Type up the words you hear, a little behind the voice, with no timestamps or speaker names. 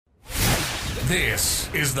This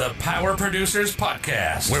is the Power Producers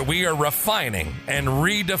Podcast, where we are refining and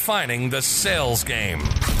redefining the sales game.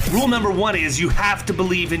 Rule number one is you have to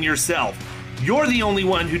believe in yourself. You're the only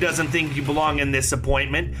one who doesn't think you belong in this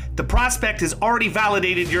appointment. The prospect has already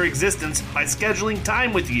validated your existence by scheduling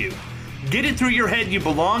time with you. Get it through your head you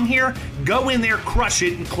belong here, go in there, crush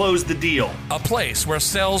it, and close the deal. A place where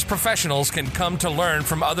sales professionals can come to learn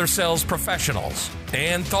from other sales professionals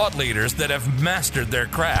and thought leaders that have mastered their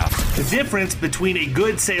craft. The difference between a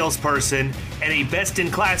good salesperson and a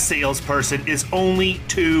best-in-class salesperson is only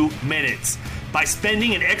 2 minutes. By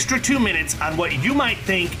spending an extra 2 minutes on what you might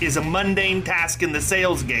think is a mundane task in the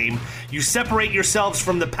sales game, you separate yourselves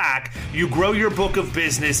from the pack, you grow your book of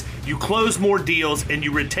business, you close more deals, and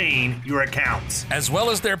you retain your accounts. As well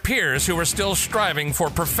as their peers who are still striving for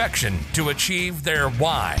perfection to achieve their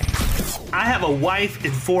why. I have a wife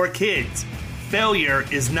and 4 kids. Failure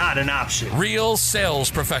is not an option. Real sales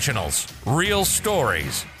professionals, real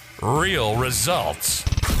stories, real results.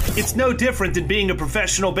 It's no different than being a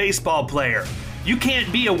professional baseball player. You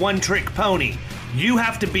can't be a one-trick pony. You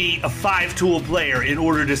have to be a 5-tool player in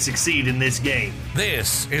order to succeed in this game.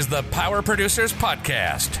 This is the Power Producers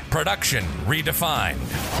Podcast, production redefined.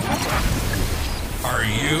 Are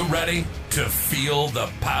you ready to feel the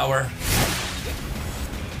power?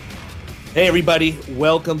 Hey everybody,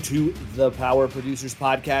 welcome to the Power Producers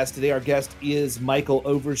Podcast. Today our guest is Michael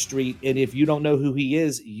Overstreet, and if you don't know who he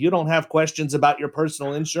is, you don't have questions about your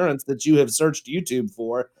personal insurance that you have searched YouTube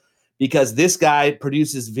for, because this guy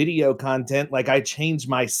produces video content like I change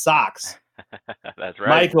my socks. That's right.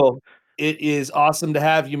 Michael, it is awesome to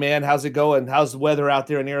have you, man. How's it going? How's the weather out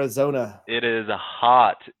there in Arizona? It is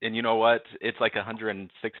hot, and you know what? It's like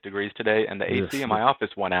 106 degrees today, and the AC in my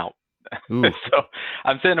office went out. So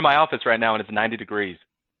I'm sitting in my office right now and it's 90 degrees.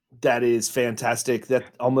 That is fantastic. That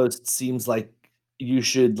almost seems like you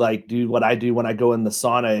should do what I do when I go in the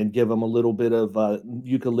sauna and give them a little bit of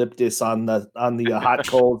eucalyptus on the hot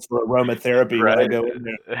coals for aromatherapy. Right. When I go in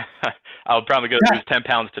there. I'll probably go lose 10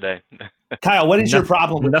 pounds today. Kyle, what is your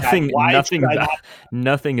problem with that?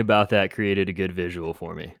 Nothing about that created a good visual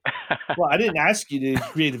for me. Well, I didn't ask you to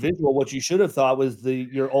create a visual. What you should have thought was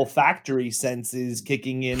your olfactory senses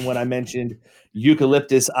kicking in when I mentioned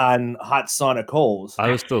eucalyptus on hot sauna coals. I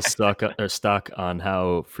was still stuck on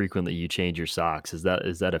how frequently you change your socks. Is that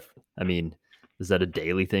a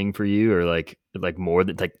daily thing for you, or like more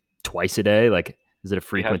than twice a day? Like, is it a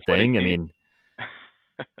frequent thing? I mean,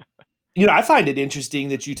 I find it interesting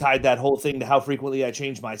that you tied that whole thing to how frequently I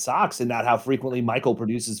change my socks and not how frequently Michael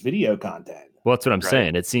produces video content. Well, that's what I'm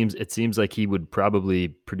saying. It seems like he would probably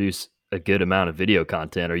produce a good amount of video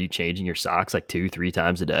content. Are you changing your socks 2-3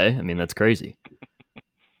 times a day? I mean, that's crazy.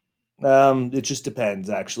 It just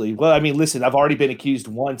depends, actually. Well, I mean, listen, I've already been accused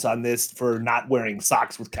once on this for not wearing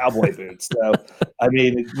socks with cowboy boots. So, I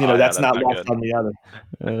mean, that's not lost on me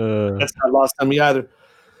either. That's not lost on me either.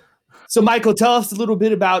 So, Michael, tell us a little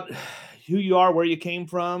bit about who you are, where you came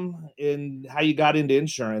from, and how you got into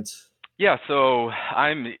insurance. Yeah, so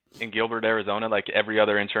I'm in Gilbert, Arizona, like every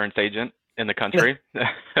other insurance agent in the country.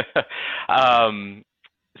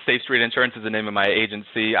 Safe Street Insurance is the name of my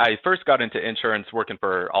agency. I first got into insurance working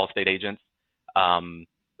for Allstate agents.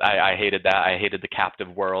 I hated that. I hated the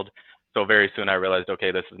captive world. So very soon I realized,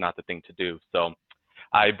 okay, this is not the thing to do. So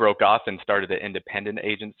I broke off and started an independent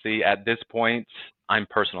agency. At this point, I'm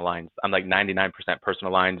personal lines. I'm like 99%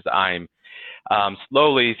 personal lines. I'm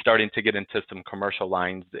slowly starting to get into some commercial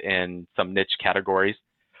lines in some niche categories.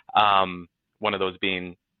 One of those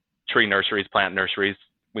being tree nurseries, plant nurseries.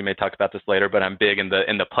 We may talk about this later, but I'm big in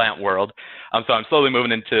the plant world. So I'm slowly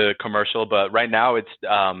moving into commercial, but right now it's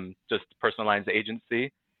just personal lines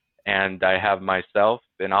agency. And I have myself,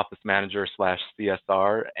 an office manager /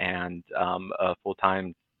 CSR, and a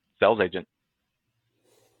full-time sales agent.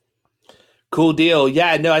 Cool deal.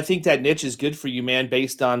 Yeah, no, I think that niche is good for you, man,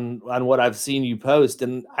 based on what I've seen you post.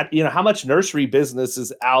 And, how much nursery business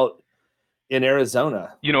is out in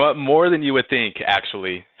Arizona? You know what? More than you would think,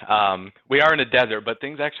 actually. We are in a desert, but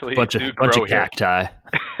things actually bunch do of grow cacti.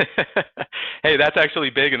 Hey, that's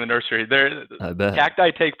actually big in the nursery. I bet.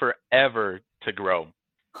 Cacti take forever to grow.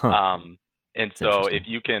 Huh. And so if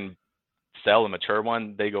you can sell a mature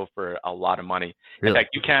one, they go for a lot of money. Really? In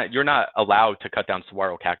fact, you're not allowed to cut down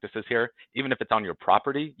saguaro cactuses here. Even if it's on your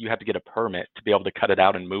property, you have to get a permit to be able to cut it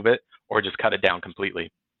out and move it, or just cut it down completely.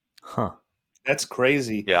 Huh. That's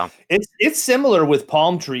crazy. Yeah. It's similar with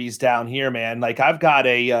palm trees down here, man. Like I've got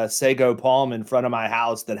a sago palm in front of my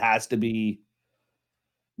house that has to be,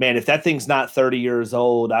 man, if that thing's not 30 years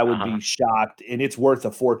old, I would be shocked, and it's worth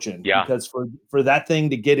a fortune. Yeah. Because for that thing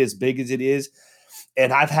to get as big as it is,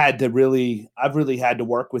 And I've really had to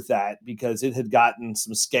work with that because it had gotten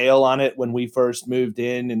some scale on it when we first moved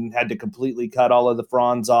in and had to completely cut all of the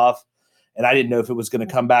fronds off. And I didn't know if it was going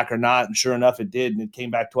to come back or not. And sure enough, it did. And it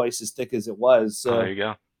came back twice as thick as it was. So there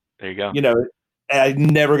you go. I'm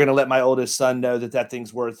never going to let my oldest son know that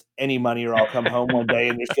thing's worth any money, or I'll come home one day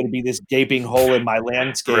and there's going to be this gaping hole in my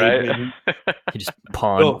landscape. Right. And you just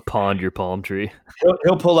pawned your palm tree.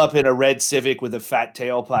 He'll pull up in a red Civic with a fat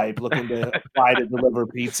tailpipe looking to apply to deliver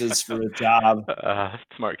pizzas for a job.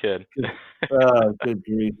 Smart kid. Good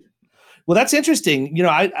grief. Well, that's interesting.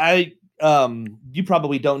 I you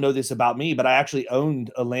probably don't know this about me, but I actually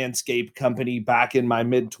owned a landscape company back in my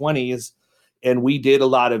mid-20s, and we did a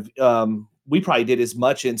lot of we probably did as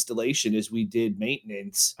much installation as we did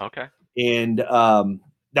maintenance. Okay. And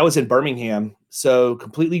that was in Birmingham. So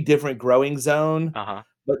completely different growing zone,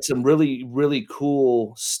 but some really, really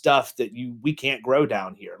cool stuff that we can't grow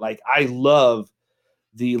down here. Like I love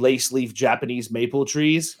the lace leaf Japanese maple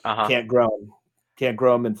trees. Can't grow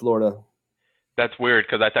them in Florida. That's weird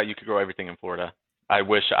because I thought you could grow everything in Florida. I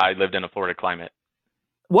wish I lived in a Florida climate.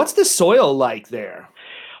 What's the soil like there?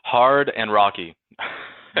 Hard and rocky.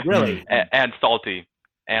 Really? and salty,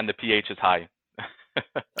 and the pH is high.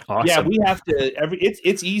 Awesome. Yeah, we have to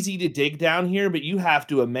it's easy to dig down here, but you have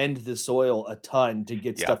to amend the soil a ton to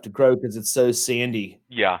get stuff to grow because it's so sandy.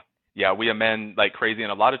 Yeah, we amend like crazy,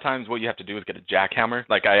 and a lot of times what you have to do is get a jackhammer.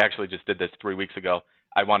 Like I actually just did this 3 weeks ago.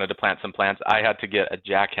 I wanted to plant some plants. I had to get a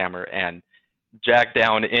jackhammer and jack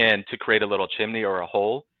down in to create a little chimney or a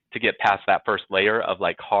hole to get past that first layer of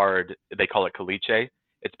like hard, they call it caliche.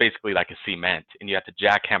 It's basically like a cement, and you have to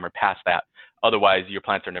jackhammer past that. Otherwise, your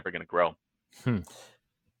plants are never going to grow.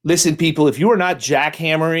 Listen, people, if you are not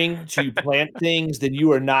jackhammering to plant things, then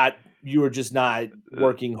you are just not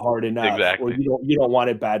working hard enough. Exactly. Or you don't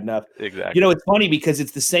want it bad enough. Exactly. It's funny because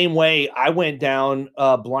it's the same way. I went down,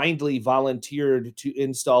 blindly volunteered to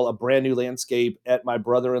install a brand new landscape at my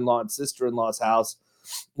brother-in-law and sister-in-law's house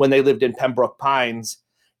when they lived in Pembroke Pines.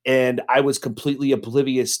 And I was completely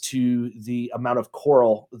oblivious to the amount of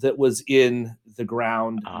coral that was in the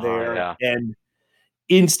ground there, and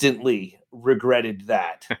instantly regretted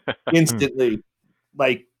that. Instantly,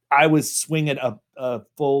 like I was swinging a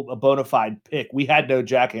bona fide pick. We had no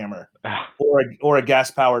jackhammer or a gas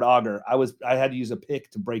powered auger. I had to use a pick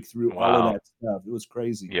to break through all of that stuff. It was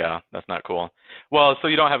crazy. Yeah, that's not cool. Well, so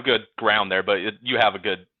you don't have good ground there, but you have a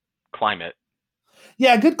good climate.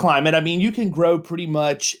 Yeah, good climate. I mean, you can grow pretty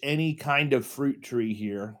much any kind of fruit tree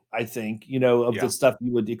here, I think, the stuff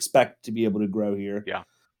you would expect to be able to grow here. Yeah.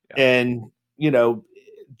 And,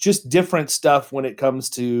 just different stuff when it comes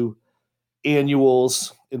to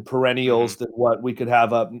annuals and perennials than what we could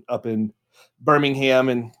have up in Birmingham.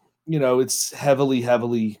 And, it's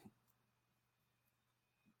heavily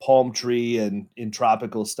palm tree and in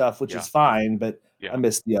tropical stuff, which is fine, but I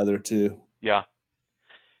miss the other two. Yeah.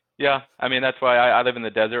 Yeah, I mean that's why I live in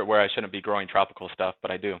the desert where I shouldn't be growing tropical stuff,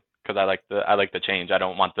 but I do because I like the change. I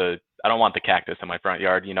don't want the cactus in my front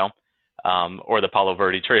yard, or the Palo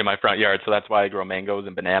Verde tree in my front yard. So that's why I grow mangoes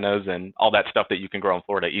and bananas and all that stuff that you can grow in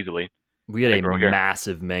Florida easily. We had a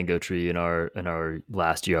massive mango tree in our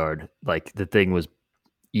last yard. Like the thing was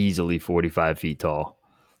easily 45 feet tall.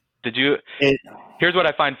 Here's what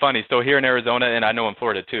I find funny. So here in Arizona, and I know in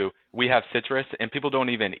Florida too, we have citrus, and people don't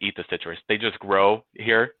even eat the citrus. They just grow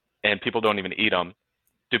here. And people don't even eat them.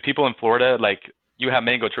 Do people in Florida, like you have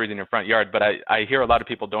mango trees in your front yard, but I hear a lot of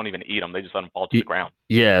people don't even eat them. They just let them fall to the ground.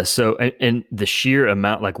 Yeah. So, and the sheer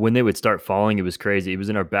amount, like when they would start falling, it was crazy. It was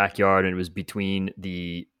in our backyard and it was between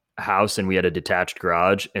the house and we had a detached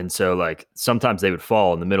garage. And so like sometimes they would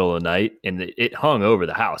fall in the middle of the night and it hung over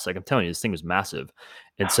the house. Like I'm telling you, this thing was massive.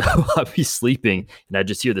 And so I'd be sleeping and I'd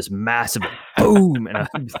just hear this massive boom and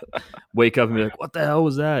I'd wake up and be like, what the hell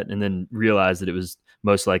was that? And then realize that it was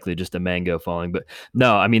most likely just a mango falling. But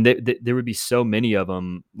no, I mean, there would be so many of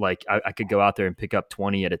them. Like I could go out there and pick up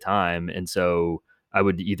 20 at a time. And so I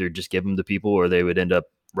would either just give them to people or they would end up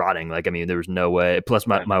rotting. Like, I mean, there was no way. Plus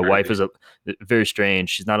my wife is very strange.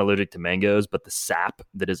 She's not allergic to mangoes, but the sap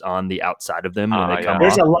that is on the outside of them when they come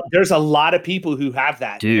off. There's a lot of people who have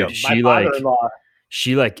that. Dude, she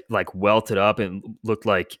welted up and looked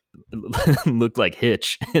like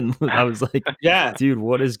Hitch. And I was like, yeah, dude,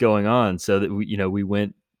 what is going on? So that we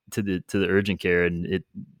went to the urgent care and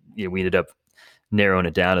we ended up narrowing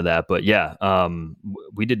it down to that. But yeah,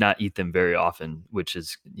 we did not eat them very often, which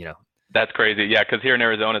is, That's crazy. Yeah, because here in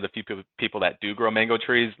Arizona, the few people that do grow mango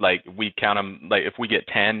trees, like we count them, like if we get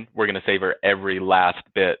 10, we're going to savor every last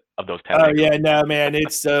bit of those 10. Oh, yeah, no, man,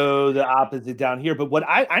 it's so the opposite down here. But what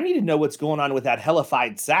I need to know what's going on with that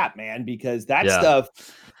hellified sap, man, because that stuff,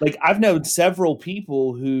 Like I've known several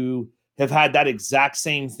people who have had that exact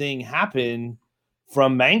same thing happen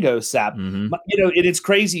from mango sap. Mm-hmm. You know, and it's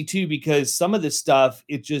crazy too, because some of this stuff,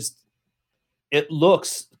 it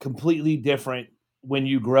looks completely different when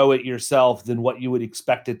you grow it yourself than what you would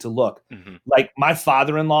expect it to look. Mm-hmm. Like my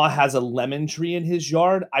father-in-law has a lemon tree in his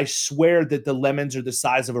yard. I swear that the lemons are the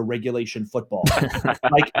size of a regulation football.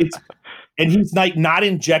 And he's like not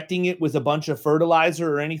injecting it with a bunch of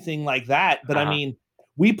fertilizer or anything like that. But I mean,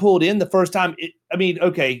 we pulled in the first time.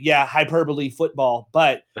 Hyperbole football,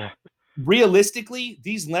 but realistically,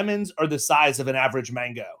 these lemons are the size of an average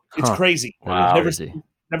mango. It's crazy. Wow.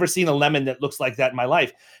 Never seen a lemon that looks like that in my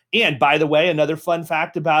life. And by the way, another fun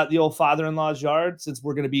fact about the old father-in-law's yard, since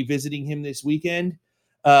we're going to be visiting him this weekend,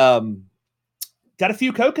 got a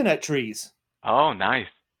few coconut trees. Oh, nice.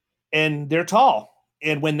 And they're tall.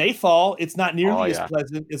 And when they fall, it's not nearly as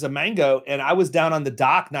pleasant as a mango. And I was down on the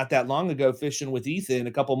dock not that long ago fishing with Ethan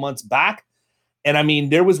a couple months back. And I mean,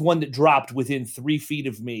 there was one that dropped within 3 feet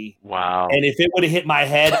of me. Wow. And if it would have hit my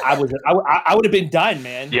head, I would have been done,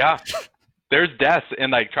 man. Yeah. There's deaths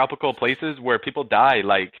in like tropical places where people die,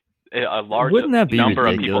 like a large number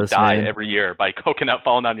of people die every year by coconut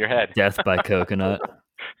falling on your head. Death by coconut.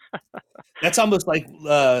 That's almost like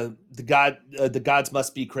the gods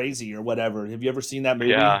must be crazy or whatever. Have you ever seen that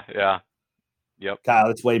movie? Yeah. Yep. Kyle,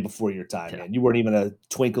 it's way before your time, man. You weren't even a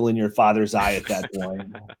twinkle in your father's eye at that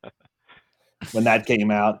point when that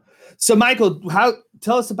came out. So, Michael,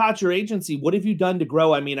 tell us about your agency. What have you done to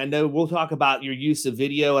grow? I mean, I know we'll talk about your use of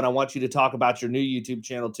video, and I want you to talk about your new YouTube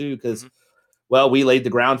channel too, because, well, we laid the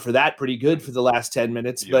ground for that pretty good for the last 10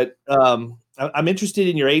 minutes. Yep. But I'm interested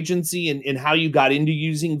in your agency and how you got into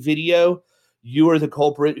using video. You are the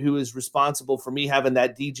culprit who is responsible for me having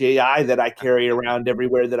that DJI that I carry around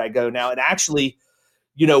everywhere that I go now. And actually,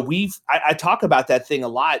 you know, I talk about that thing a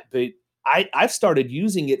lot, but I've started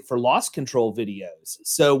using it for loss control videos.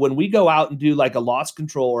 So when we go out and do like a loss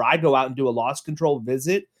control, or I go out and do a loss control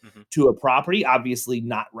visit to a property, obviously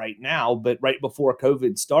not right now, but right before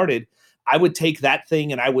COVID started, I would take that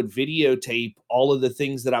thing and I would videotape all of the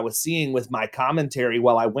things that I was seeing with my commentary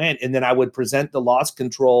while I went. And then I would present the loss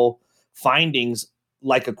control findings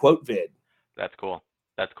like a quote vid. That's cool.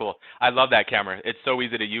 I love that camera. It's so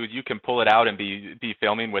easy to use. You can pull it out and be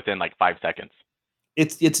filming within like 5 seconds.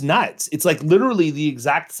 It's nuts. It's like literally the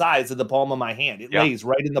exact size of the palm of my hand. It lays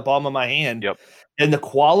right in the palm of my hand. Yep. And the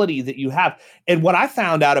quality that you have. And what I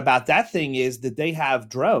found out about that thing is that they have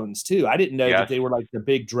drones too. I didn't know that they were like the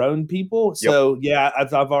big drone people. So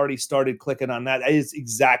I've already started clicking on that. That is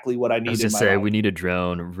exactly what I need. I was just say we need a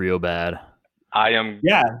drone real bad. I am.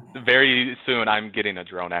 Very soon I'm getting a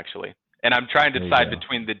drone actually. And I'm trying to decide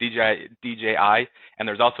between the DJI and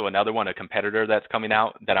there's also another one, a competitor that's coming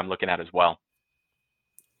out that I'm looking at as well.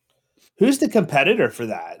 Who's the competitor for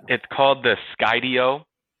that? It's called the Skydio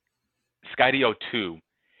 2.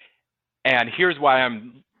 And here's why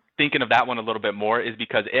I'm thinking of that one a little bit more is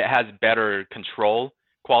because it has better control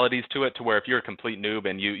qualities to it, to where if you're a complete noob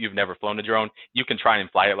and you've never flown a drone, you can try and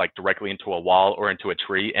fly it like directly into a wall or into a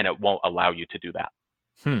tree and it won't allow you to do that.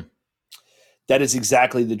 That is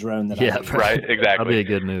exactly the drone that I need. Right, exactly. That'll be a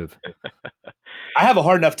good move. I have a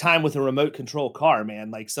hard enough time with a remote control car,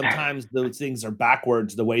 man. Like sometimes those things are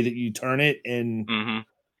backwards the way that you turn it. And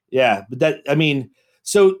but that, I mean,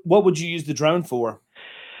 so what would you use the drone for?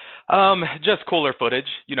 Just cooler footage,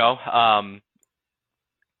 you know,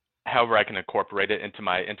 however I can incorporate it into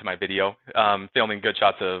my video, filming good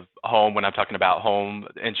shots of home when I'm talking about home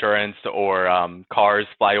insurance, or cars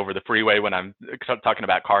fly over the freeway when I'm talking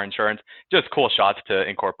about car insurance, just cool shots to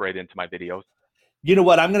incorporate into my videos. You know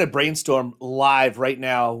what? I'm going to brainstorm live right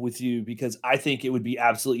now with you because I think it would be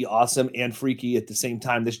absolutely awesome and freaky at the same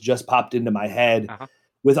time. This just popped into my head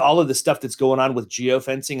with all of the stuff that's going on with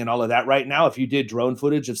geofencing and all of that right now. If you did drone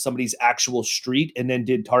footage of somebody's actual street and then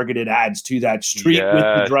did targeted ads to that street with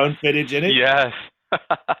the drone footage in it. Yes.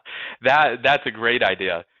 That's a great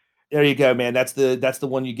idea. There you go, man. That's the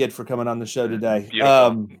one you get for coming on the show today.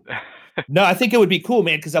 Beautiful. No, I think it would be cool,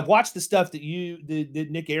 man, because I've watched the stuff that that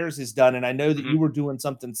Nick Ayers has done, and I know that you were doing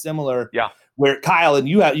something similar. Yeah. Where Kyle, and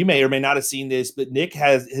you may or may not have seen this, but Nick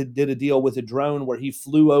did a deal with a drone where he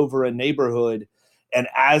flew over a neighborhood, and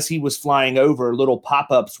as he was flying over, little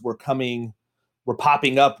pop-ups were popping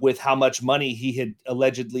up with how much money he had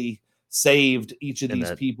allegedly saved each of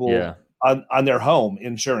these people on their home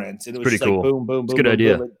insurance. And it was pretty cool. Like boom, boom, boom. It's a good boom,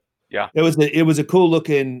 idea. Boom. Yeah. It was a cool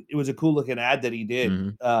looking ad that he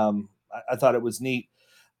did. I thought it was neat.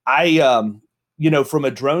 From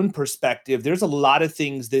a drone perspective, there's a lot of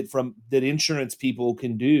things that insurance people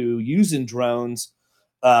can do using drones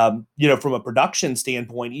from a production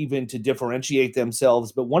standpoint, even to differentiate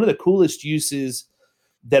themselves. But one of the coolest uses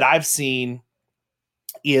that I've seen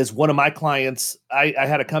is one of my clients. I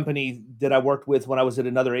had a company that I worked with when I was at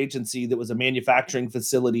another agency that was a manufacturing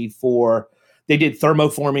facility they did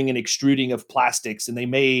thermoforming and extruding of plastics, and they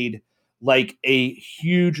made like a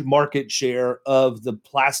huge market share of the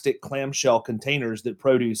plastic clamshell containers that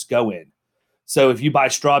produce go in. So if you buy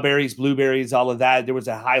strawberries, blueberries, all of that, there was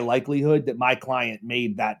a high likelihood that my client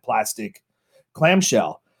made that plastic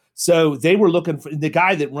clamshell. So they were looking for the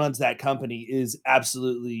guy that runs that company is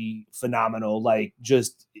absolutely phenomenal, like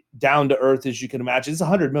just down to earth as you can imagine. It's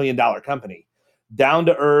 $100 million company, down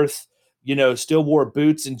to earth, still wore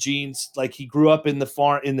boots and jeans. Like he grew up in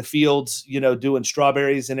the fields, doing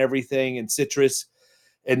strawberries and everything and citrus.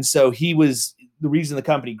 And so the reason the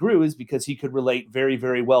company grew is because he could relate very,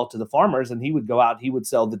 very well to the farmers, and he would go out, he would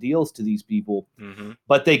sell the deals to these people. Mm-hmm.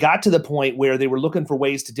 But they got to the point where they were looking for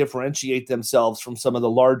ways to differentiate themselves from some of the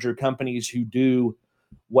larger companies who do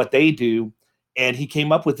what they do. And he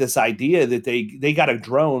came up with this idea that they got a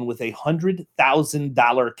drone with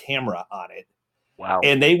 $100,000 camera on it. Wow.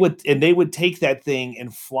 And they would take that thing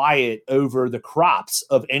and fly it over the crops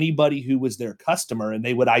of anybody who was their customer. And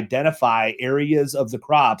they would identify areas of the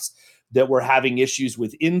crops that were having issues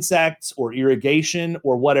with insects or irrigation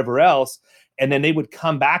or whatever else. And then they would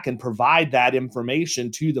come back and provide that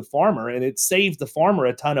information to the farmer. And it saved the farmer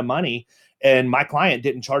a ton of money. And my client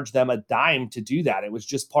didn't charge them a dime to do that. It was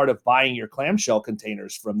just part of buying your clamshell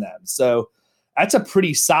containers from them. So that's a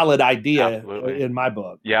pretty solid idea. Absolutely. In my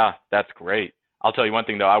book. Yeah, that's great. I'll tell you one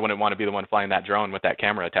thing, though. I wouldn't want to be the one flying that drone with that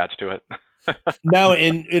camera attached to it. No,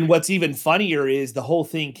 and what's even funnier is the whole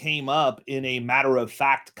thing came up in a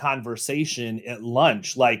matter-of-fact conversation at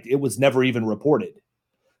lunch. Like, it was never even reported.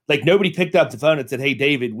 Like, nobody picked up the phone and said, "Hey,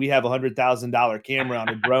 David, we have $100,000 camera on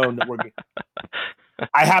a drone that we're."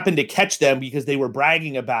 I happened to catch them because they were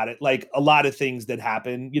bragging about it. Like a lot of things that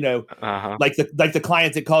happen, like the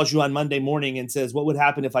client that calls you on Monday morning and says, "What would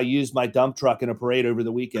happen if I used my dump truck in a parade over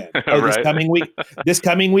the weekend?" Oh, right. This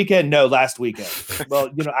coming weekend? No, last weekend. Well,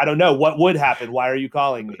 I don't know what would happen. Why are you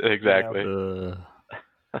calling me? Exactly.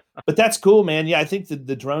 But that's cool, man. Yeah, I think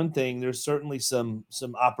the drone thing, there's certainly some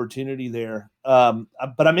opportunity there. But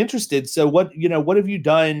I'm interested. So what have you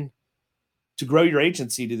done to grow your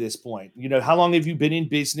agency to this point? How long have you been in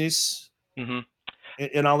business? Mm-hmm.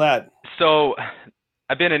 and all that? So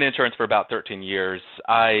I've been in insurance for about 13 years.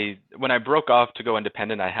 When I broke off to go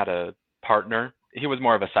independent, I had a partner. He was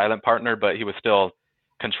more of a silent partner, but he was still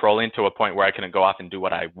controlling to a point where I couldn't go off and do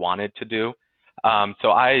what I wanted to do.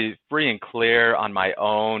 So I free and clear on my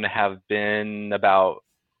own have been about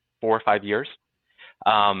 4 or 5 years.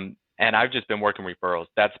 And I've just been working referrals.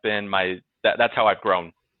 That's been that's how I've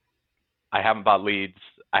grown. I haven't bought leads.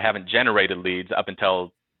 I haven't generated leads up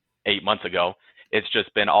until 8 months ago. It's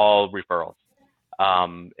just been all referrals.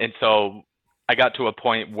 And so I got to a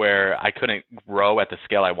point where I couldn't grow at the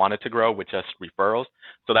scale I wanted to grow with just referrals.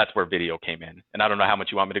 So that's where video came in. And I don't know how much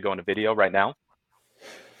you want me to go into video right now.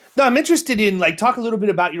 No, I'm interested in talk a little bit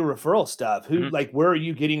about your referral stuff. Where are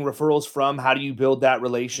you getting referrals from? How do you build that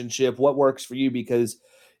relationship? What works for you? Because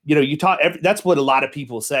you talk. That's what a lot of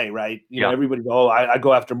people say, right? Everybody go, I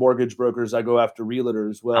go after mortgage brokers. I go after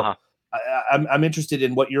realtors. Well, I'm interested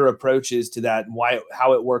in what your approach is to that and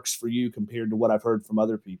how it works for you compared to what I've heard from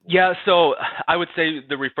other people. Yeah, so I would say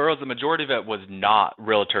the referrals, the majority of it was not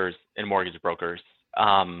realtors and mortgage brokers.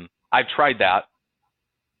 I've tried that.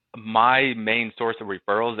 My main source of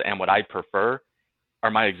referrals and what I prefer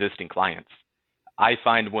are my existing clients. I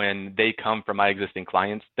find when they come from my existing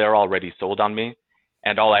clients, they're already sold on me.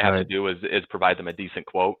 And all I have to do is provide them a decent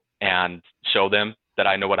quote and show them that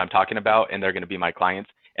I know what I'm talking about and they're going to be my clients.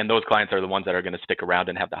 And those clients are the ones that are going to stick around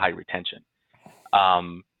and have the high retention.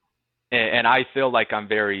 And I feel like I'm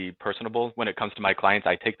very personable when it comes to my clients.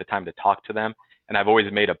 I take the time to talk to them. And I've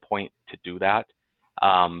always made a point to do that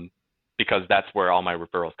because that's where all my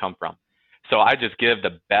referrals come from. So I just give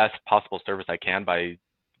the best possible service I can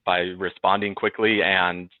by responding quickly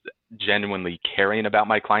and genuinely caring about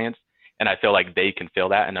my clients. And I feel like they can feel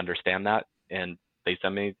that and understand that, and they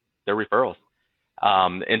send me their referrals.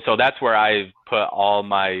 And so that's where I've put all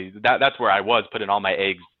my, that's where I was putting all my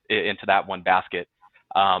eggs into that one basket.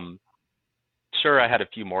 Sure, I had a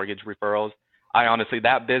few mortgage referrals. I honestly,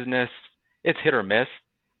 that business, it's hit or miss.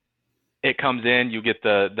 It comes in, you get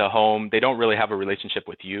the home. They don't really have a relationship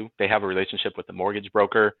with you. They have a relationship with the mortgage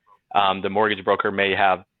broker. The mortgage broker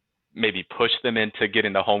maybe push them into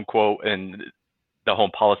getting the home quote and the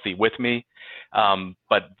home policy with me.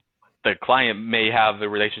 But the client may have a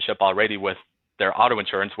relationship already with their auto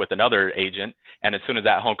insurance with another agent. And as soon as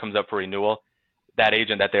that home comes up for renewal, that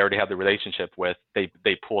agent that they already have the relationship with, they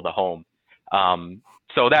pull the home.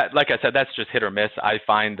 So that, like I said, that's just hit or miss. I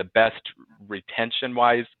find the best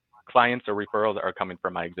retention-wise clients or referrals are coming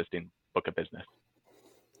from my existing book of business.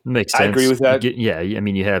 Makes sense. I agree with that. Yeah. I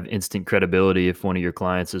mean, you have instant credibility if one of your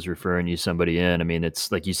clients is referring you somebody in. I mean,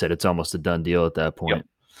 it's like you said, it's almost a done deal at that point. Yep,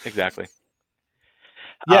 exactly.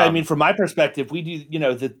 Yeah. I mean, from my perspective, we do,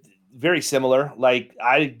 the very similar. Like,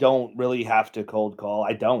 I don't really have to cold call.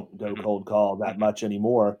 I don't go cold call that much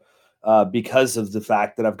anymore because of the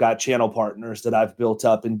fact that I've got channel partners that I've built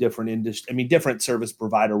up in different service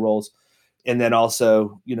provider roles. And then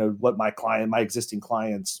also, what my existing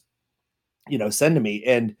clients, send to me.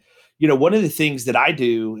 And, one of the things that I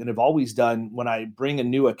do and have always done when I bring a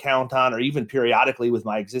new account on, or even periodically with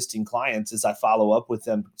my existing clients, is I follow up with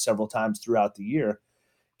them several times throughout the year,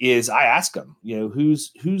 is I ask them, who's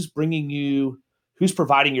providing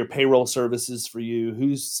your payroll services for you,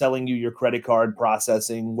 who's selling you your credit card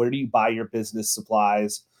processing, where do you buy your business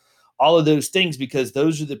supplies, all of those things, because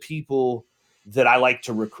those are the people that I like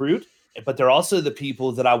to recruit. But they're also the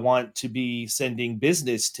people that I want to be sending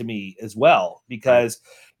business to me as well. Because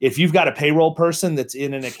if you've got a payroll person that's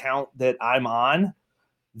in an account that I'm on,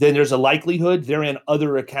 then there's a likelihood they're in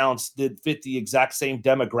other accounts that fit the exact same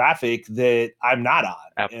demographic that I'm not on.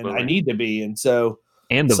 Absolutely. And I need to be. And so,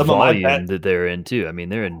 and the volume that they're in too. I mean,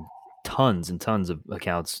 they're in tons and tons of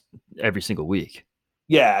accounts every single week.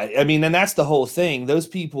 Yeah. I mean, and that's the whole thing. Those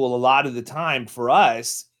people, a lot of the time for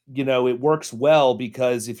us, it works well,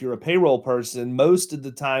 because if you're a payroll person, most of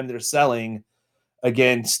the time they're selling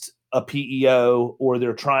against a PEO, or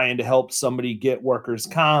they're trying to help somebody get workers'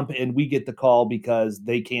 comp, and we get the call because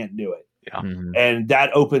they can't do it. Yeah. Mm-hmm. And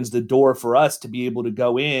that opens the door for us to be able to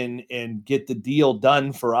go in and get the deal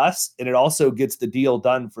done for us. And it also gets the deal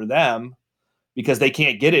done for them because they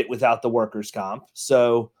can't get it without the workers' comp.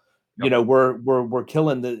 So, we're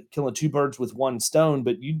killing two birds with one stone.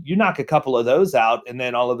 But you knock a couple of those out, and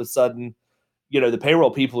then all of a sudden, the payroll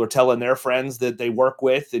people are telling their friends that they work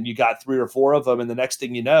with, and you got 3 or 4 of them, and the next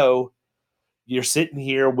thing you know, you're sitting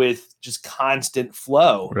here with just constant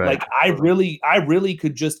flow. Right. Like, I really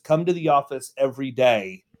could just come to the office every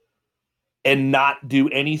day and not do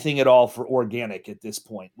anything at all for organic at this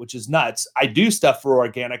point, which is nuts. I do stuff for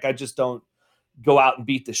organic. I just don't go out and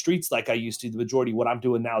beat the streets like I used to. The majority of what I'm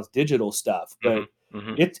doing now is digital stuff, but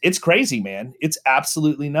it's crazy, man. It's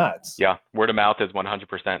absolutely nuts. Yeah. Word of mouth is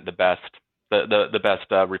 100% the best, the best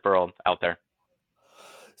referral out there.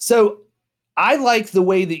 So I like the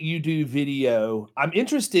way that you do video. I'm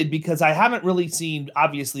interested because I haven't really seen,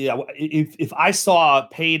 obviously, if I saw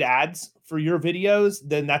paid ads for your videos,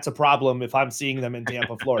 then that's a problem if I'm seeing them in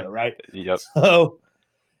Tampa, Florida, right? Yep. So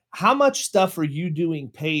how much stuff are you doing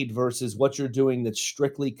paid versus what you're doing that's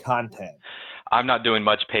strictly content? I'm not doing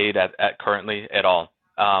much paid at currently at all.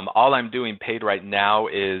 All I'm doing paid right now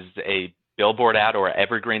is a billboard ad or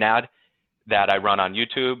evergreen ad that I run on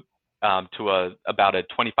YouTube to about a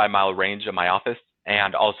 25-mile range of my office,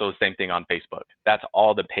 and also same thing on Facebook. That's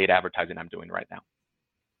all the paid advertising I'm doing right now.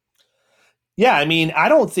 Yeah, I mean, I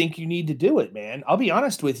don't think you need to do it, man. I'll be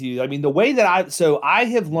honest with you. I mean, the way that I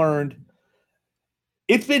have learned,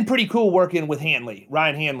 it's been pretty cool working with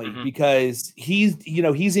Ryan Hanley, because he's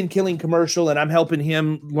in Killing Commercial, and I'm helping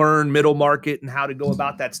him learn middle market and how to go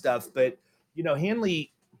about that stuff. But,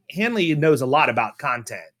 Hanley knows a lot about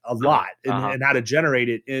content, and how to generate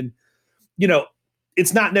it. And,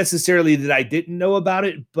 it's not necessarily that I didn't know about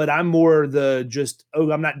it, but I'm more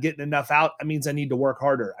I'm not getting enough out. That means I need to work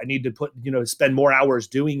harder. I need to spend more hours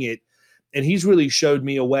doing it. And he's really showed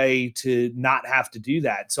me a way to not have to do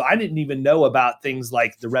that. So I didn't even know about things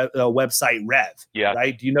like the website Rev. Yeah.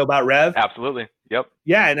 Right. Do you know about Rev? Absolutely. Yep.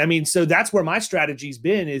 Yeah. And I mean, so that's where my strategy's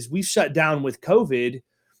been, is we've shut down with COVID.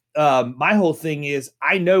 My whole thing is,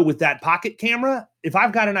 I know with that pocket camera, if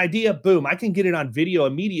I've got an idea, boom, I can get it on video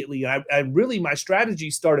immediately. And I really, my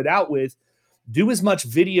strategy started out with do as much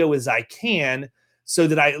video as I can, so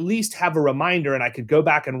that I at least have a reminder and I could go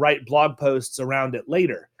back and write blog posts around it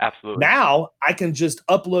later. Absolutely. Now I can just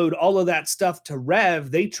upload all of that stuff to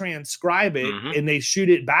Rev. They transcribe it and they shoot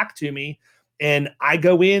it back to me. And I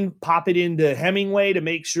go in, pop it into Hemingway to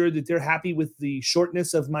make sure that they're happy with the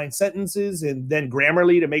shortness of my sentences, and then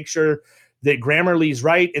Grammarly to make sure that Grammarly's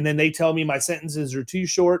right. And then they tell me my sentences are too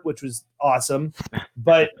short, which was awesome.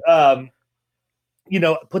 But,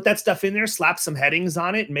 put that stuff in there, slap some headings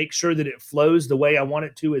on it, and make sure that it flows the way I want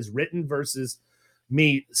it to as written versus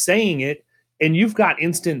me saying it. And you've got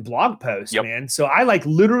instant blog posts, man. So I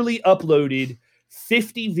literally uploaded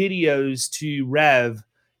 50 videos to Rev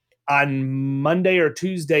on Monday or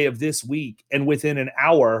Tuesday of this week. And within an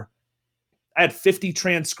hour, I had 50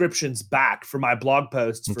 transcriptions back for my blog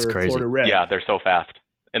posts. That's for crazy. Florida Red. Yeah, they're so fast,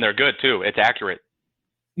 and they're good too. It's accurate.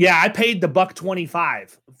 Yeah, I paid the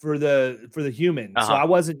 $1.25 for the human, so I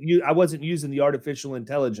wasn't using the artificial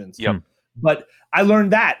intelligence. Yep. But I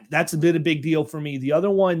learned that's been a big deal for me. The other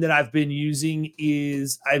one that I've been using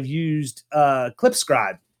is I've used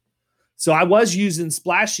ClipScribe. So I was using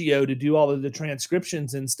Splashio to do all of the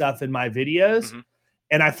transcriptions and stuff in my videos,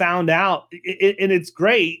 and I found out, and it's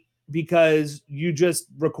great because you just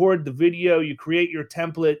record the video, you create your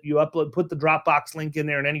template, you upload, put the Dropbox link in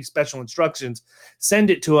there and any special instructions, send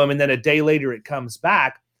it to them, and then a day later it comes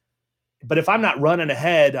back. But if I'm not running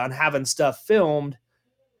ahead on having stuff filmed,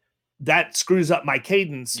 that screws up my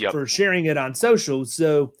cadence for sharing it on social.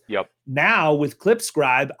 So now with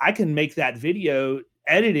ClipScribe, I can make that video,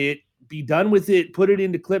 edit it, be done with it, put it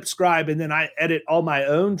into ClipScribe, and then I edit all my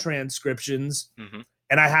own transcriptions.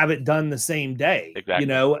 And I have it done the same day, exactly. You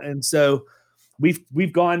know? And so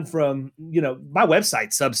we've gone from, you know, my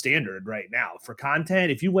website's substandard right now for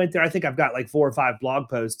content. If you went there, I think I've got like 4 or 5 blog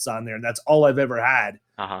posts on there, and that's all I've ever had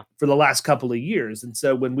for the last couple of years. And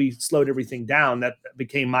so when we slowed everything down, that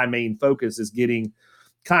became my main focus, is getting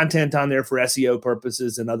content on there for SEO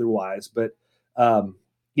purposes and otherwise. But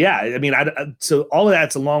yeah, I mean, so all of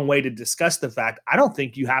that's a long way to discuss the fact I don't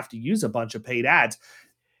think you have to use a bunch of paid ads.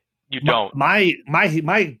 You don't. My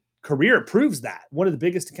career proves that. One of the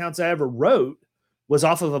biggest accounts I ever wrote was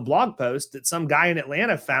off of a blog post that some guy in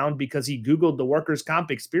Atlanta found because he Googled the workers'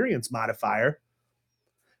 comp experience modifier,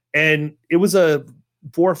 and it was a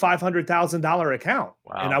 $400,000 or $500,000 account.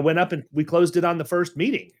 Wow. And I went up and we closed it on the first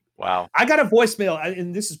meeting. Wow. I got a voicemail,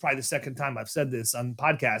 and this is probably the second time I've said this on the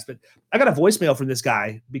podcast, but I got a voicemail from this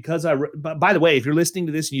guy because by the way, if you're listening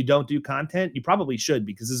to this and you don't do content, you probably should,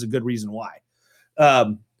 because this is a good reason why.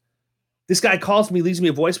 This guy calls me, leaves me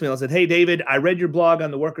a voicemail and said, "Hey, David, I read your blog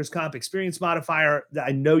on the workers' comp experience modifier.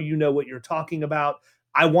 I know you know what you're talking about.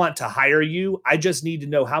 I want to hire you. I just need to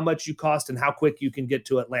know how much you cost and how quick you can get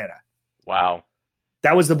to Atlanta." Wow.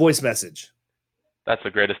 That was the voice message. That's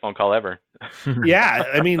the greatest phone call ever. Yeah.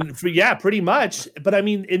 I mean, pretty much. But I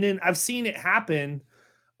mean, and then I've seen it happen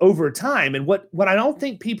over time. And what I don't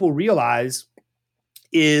think people realize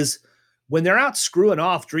is when they're out screwing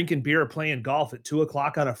off, drinking beer, or playing golf at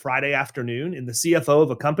 2:00 on a Friday afternoon, and the CFO of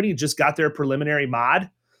a company just got their preliminary mod,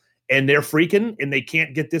 and they're freaking, and they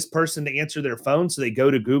can't get this person to answer their phone, so they go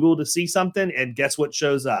to Google to see something, and guess what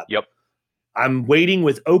shows up? Yep. I'm waiting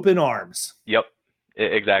with open arms. Yep,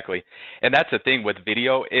 exactly. And that's the thing with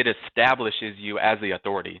video, it establishes you as the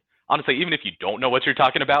authority. Honestly, even if you don't know what you're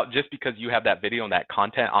talking about, just because you have that video and that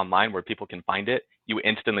content online where people can find it, you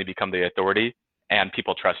instantly become the authority, and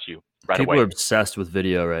people trust you right away. People are obsessed with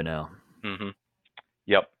video right now.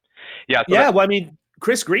 Yep. Yeah. So well, I mean,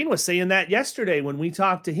 Chris Green was saying that yesterday when we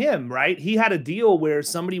talked to him, right? He had a deal where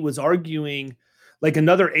somebody was arguing, like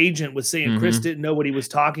another agent was saying Chris didn't know what he was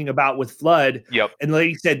talking about with flood. Yep. And the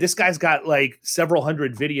lady said, "This guy's got like several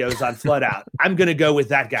hundred videos on flood out. I'm going to go with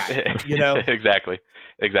that guy." You know? Exactly.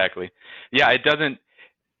 Yeah, it doesn't,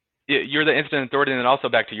 you're the instant authority. And then also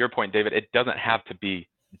back to your point, David, it doesn't have to be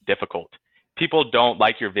difficult. People don't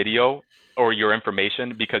like your video or your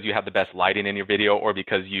information because you have the best lighting in your video, or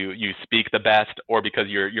because you speak the best, or because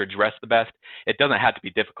you're dressed the best. It doesn't have to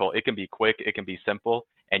be difficult. It can be quick. It can be simple,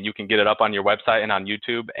 and you can get it up on your website and on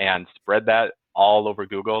YouTube and spread that all over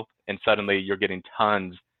Google. And suddenly you're getting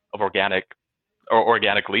tons of organic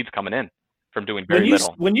leads coming in from doing very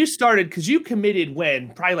little. When you started, because you committed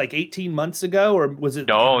probably like 18 months ago, or was it?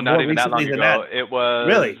 No, not even that long ago. It was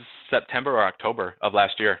really September or October of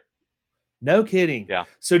last year. No kidding. Yeah.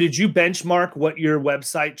 So did you benchmark what your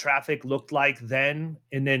website traffic looked like then,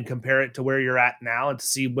 and then compare it to where you're at now, and to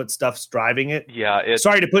see what stuff's driving it? Yeah.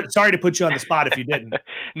 Sorry to put you on the spot if you didn't.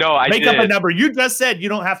 No, I make did. up a number. You just said you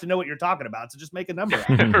don't have to know what you're talking about, so just make a number.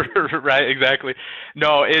 Right. Exactly.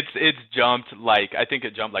 No, it's jumped like, I think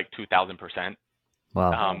it jumped like 2,000%.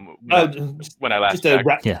 Wow. When I last checked.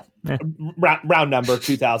 Round number,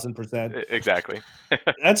 2,000%. Exactly.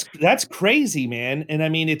 That's crazy, man. And I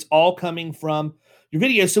mean, it's all coming from your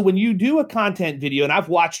video. So when you do a content video, and I've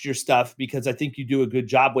watched your stuff because I think you do a good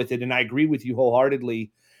job with it, and I agree with you wholeheartedly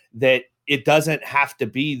that it doesn't have to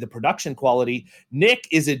be the production quality. Nick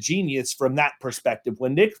is a genius from that perspective.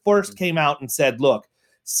 When Nick first came out and said, "Look,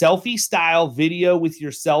 selfie style video with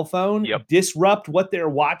your cell phone, disrupt what they're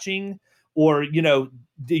watching." Or, you know,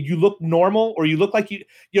 you look normal, or you look like you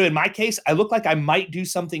know, in my case, I look like I might do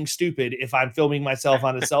something stupid if I'm filming myself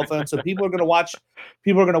on a cell phone. So people are going to watch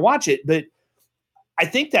it. But I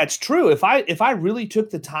think that's true. If I really took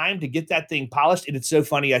the time to get that thing polished, and it's so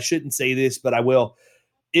funny, I shouldn't say this, but I will.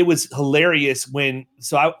 It was hilarious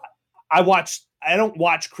I don't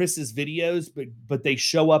watch Chris's videos, but they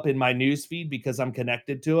show up in my news feed because I'm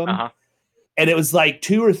connected to him. Uh-huh. And it was like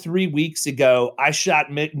 2 or 3 weeks ago, I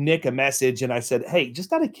shot Nick a message and I said, hey,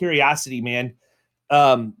 just out of curiosity, man,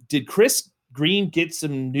 did Chris Green get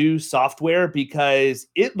some new software? Because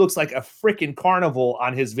it looks like a freaking carnival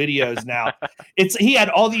on his videos now. He had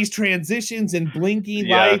all these transitions and blinking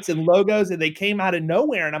lights and logos, and they came out of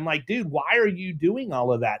nowhere. And I'm like, dude, why are you doing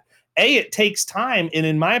all of that? It takes time. And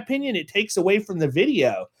in my opinion, it takes away from the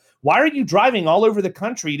video. Why are you driving all over the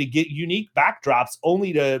country to get unique backdrops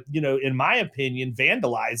only to, in my opinion,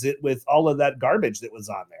 vandalize it with all of that garbage that was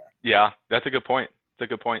on there? Yeah, that's a good point.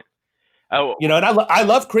 Oh, and I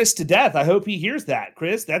love Chris to death. I hope he hears that,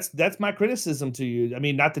 Chris. That's my criticism to you. I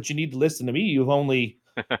mean, not that you need to listen to me. You've only,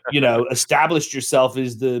 established yourself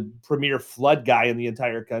as the premier flood guy in the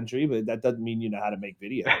entire country, but that doesn't mean you know how to make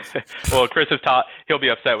videos. Well, Chris he'll be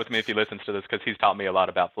upset with me if he listens to this because he's taught me a lot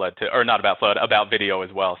about flood, about video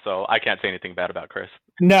as well. So I can't say anything bad about Chris.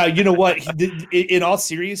 No, you know what? In all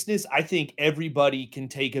seriousness, I think everybody can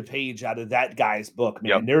take a page out of that guy's book, man.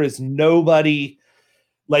 Yep. There is nobody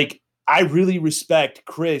I really respect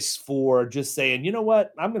Chris for just saying, you know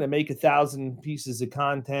what, I'm going to make 1,000 pieces of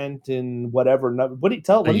content and whatever. What did he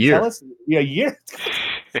tell us? Yeah, a year.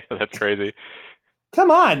 That's crazy.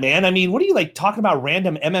 Come on, man. I mean, what are you talking about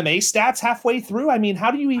random MMA stats halfway through? I mean,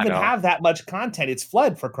 how do you even have that much content? It's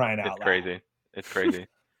flood, for crying out loud. It's crazy.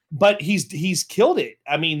 But he's killed it.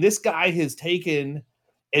 I mean, this guy has taken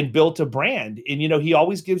and built a brand. And, he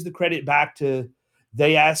always gives the credit back to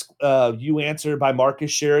They Ask, You Answer by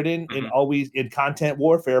Marcus Sheridan, and Always in Content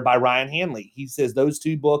Warfare by Ryan Hanley. He says those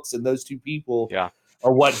two books and those two people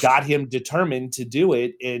are what got him determined to do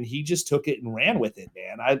it, and he just took it and ran with it,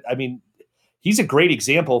 man. I mean, he's a great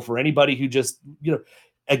example for anybody who just,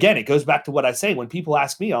 again, it goes back to what I say when people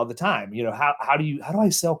ask me all the time, how do I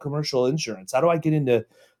sell commercial insurance? How do I get into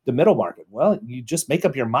the middle market? Well, you just make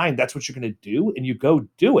up your mind that's what you're going to do, and you go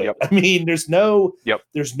do it. Yep. I mean, there's no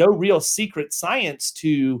real secret science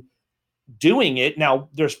to doing it. Now,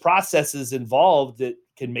 there's processes involved that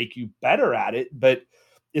can make you better at it, but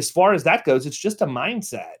as far as that goes, it's just a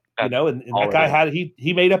mindset, and that guy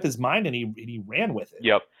he made up his mind and he ran with it.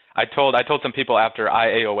 Yep. I told some people after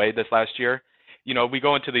IAOA this last year, we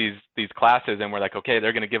go into these classes and we're like, okay,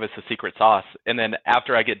 they're going to give us the secret sauce, and then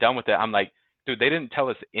after I get done with it, I'm like, dude, they didn't tell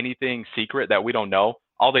us anything secret that we don't know.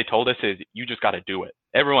 All they told us is you just got to do it.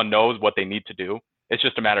 Everyone knows what they need to do. It's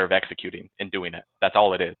just a matter of executing and doing it. That's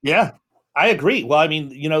all it is. Yeah, I agree. Well, I mean,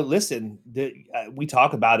 listen, we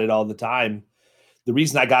talk about it all the time. The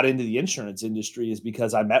reason I got into the insurance industry is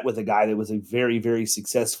because I met with a guy that was a very, very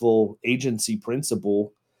successful agency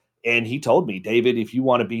principal. And he told me, David, if you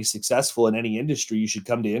want to be successful in any industry, you should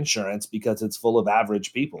come to insurance because it's full of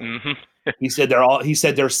average people. Mm-hmm. He said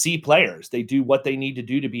they're C players. They do what they need to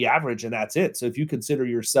do to be average, and that's it. So if you consider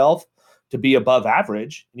yourself to be above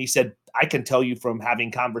average, and he said, I can tell you from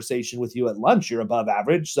having conversation with you at lunch, you're above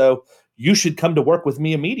average. So you should come to work with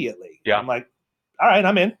me immediately. Yeah. I'm like, all right,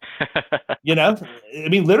 I'm in. I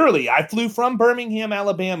mean, literally, I flew from Birmingham,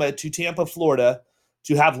 Alabama to Tampa, Florida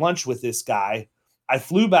to have lunch with this guy. I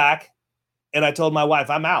flew back and I told my wife,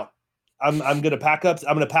 I'm out. I'm going to pack up.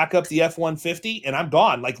 I'm going to pack up the F-150 and I'm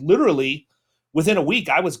gone. Like literally within a week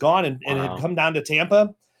I was gone and had come down to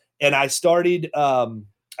Tampa, and I started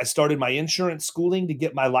my insurance schooling to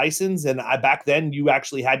get my license. And back then you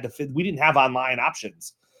actually had to we didn't have online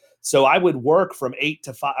options. So I would work from 8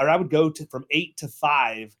 to 5, or I would go from 8 to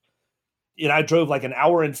 5. And I drove like an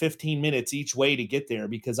hour and 15 minutes each way to get there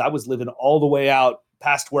because I was living all the way out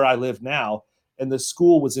past where I live now. And the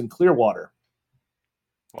school was in Clearwater.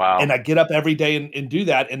 Wow. And I'd get up every day and do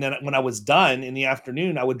that. And then when I was done in the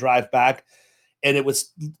afternoon, I would drive back, and it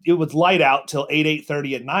was light out till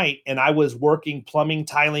 8:30 at night. And I was working plumbing,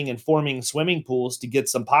 tiling, and forming swimming pools to get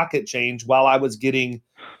some pocket change while I was getting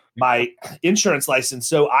my insurance license.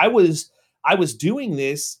 So I was doing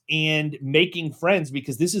this and making friends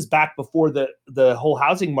because this is back before the whole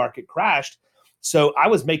housing market crashed. So I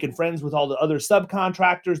was making friends with all the other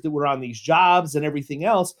subcontractors that were on these jobs and everything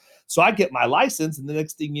else. So I get my license, and the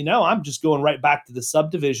next thing you know, I'm just going right back to the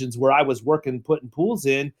subdivisions where I was working, putting pools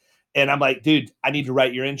in. And I'm like, dude, I need to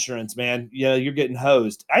write your insurance, man. You're getting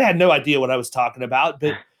hosed. I had no idea what I was talking about,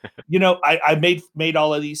 but I made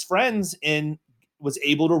all of these friends and was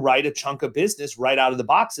able to write a chunk of business right out of the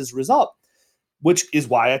box as a result. Which is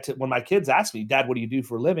why when my kids ask me, Dad, what do you do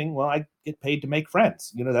for a living? Well, I get paid to make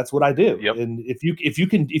friends. That's what I do. Yep. And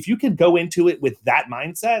if you can go into it with that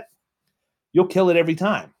mindset, you'll kill it every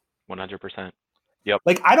time. 100%. Yep.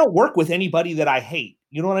 Like, I don't work with anybody that I hate.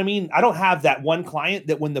 You know what I mean? I don't have that one client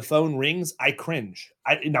that when the phone rings, I cringe.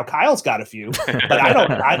 Now Kyle's got a few, but I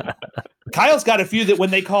don't. Kyle's got a few that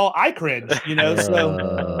when they call, I cringe. You know,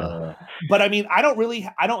 so. But I mean, I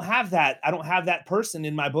don't have that. I don't have that person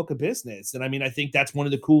in my book of business, and I mean, I think that's one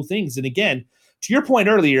of the cool things. And again, to your point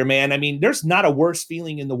earlier, man, I mean, there's not a worse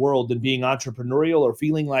feeling in the world than being entrepreneurial or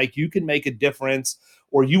feeling like you can make a difference,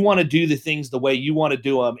 or you want to do the things the way you want to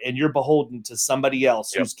do them, and you're beholden to somebody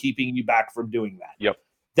else who's keeping you back from doing that. Yep.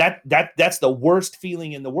 That's the worst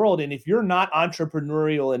feeling in the world. And if you're not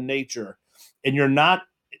entrepreneurial in nature, and you're not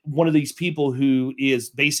one of these people who is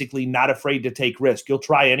basically not afraid to take risk, you'll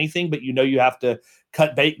try anything, but you know you have to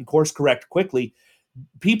cut bait and course correct quickly.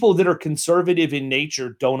 People that are conservative in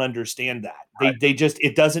nature don't understand that. Right. They just,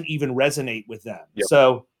 it doesn't even resonate with them. Yep.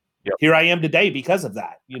 So here I am today because of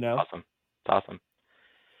that, you know? Awesome. It's awesome.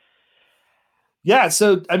 Yeah.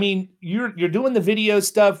 So, I mean, you're doing the video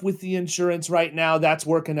stuff with the insurance right now. That's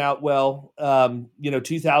working out well.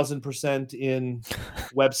 2,000% in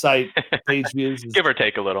website page views. Give or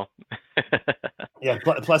take a little. Yeah.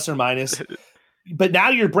 Plus or minus. But now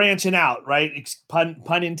you're branching out, right?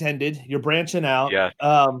 Pun intended. You're branching out. Yes.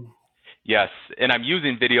 Yes. And I'm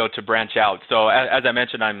using video to branch out. So as I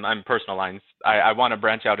mentioned, I'm personal lines. I want to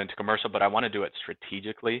branch out into commercial, but I want to do it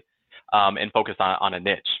strategically and focus on a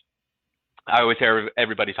niche. I always hear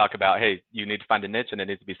everybody talk about, hey, you need to find a niche and it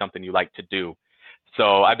needs to be something you like to do.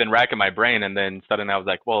 So I've been racking my brain, and then suddenly I was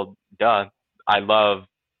like, well, duh, I love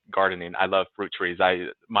gardening. I love fruit trees.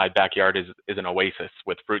 My backyard is an oasis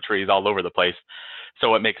with fruit trees all over the place.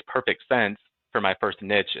 So it makes perfect sense for my first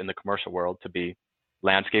niche in the commercial world to be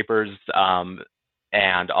landscapers,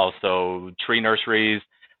 and also tree nurseries,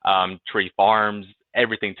 tree farms,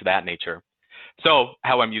 everything to that nature. So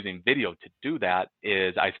how I'm using video to do that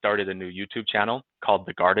is I started a new YouTube channel called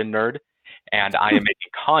The Garden Nerd, and I am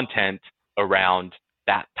making content around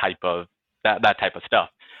that type of stuff.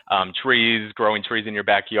 Trees, growing trees in your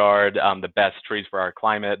backyard, the best trees for our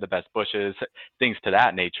climate, the best bushes, things to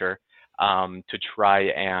that nature, to try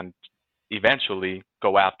and eventually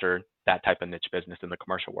go after that type of niche business in the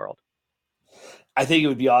commercial world. I think it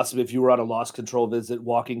would be awesome if you were on a loss control visit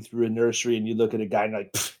walking through a nursery and you look at a guy and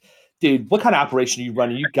like, dude, what kind of operation are you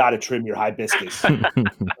running? You got to trim your hibiscus.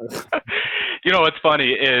 You know, what's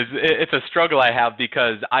funny is it's a struggle I have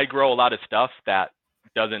because I grow a lot of stuff that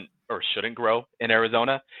doesn't or shouldn't grow in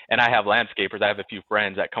Arizona. And I have landscapers. I have a few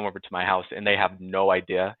friends that come over to my house and they have no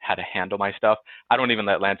idea how to handle my stuff. I don't even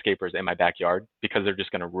let landscapers in my backyard because they're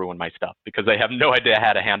just going to ruin my stuff because they have no idea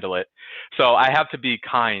how to handle it. So I have to be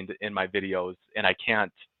kind in my videos, and I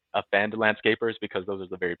can't offend landscapers because those are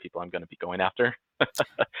the very people I'm going to be going after.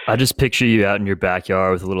 I just picture you out in your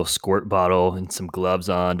backyard with a little squirt bottle and some gloves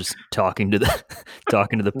on, just talking to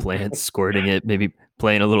the plants, squirting it, maybe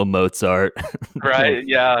playing a little Mozart. Right.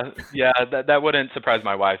 Yeah. That wouldn't surprise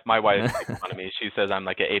my wife. My wife makes fun of me. She says I'm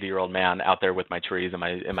like an 80-year-old man out there with my trees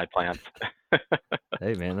and my plants.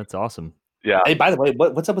 Hey man, that's awesome. Yeah. Hey, by the way,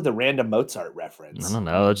 what's up with the random Mozart reference? I don't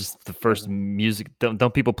know. Just the first music.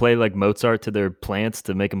 Don't people play like Mozart to their plants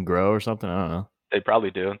to make them grow or something? I don't know. They probably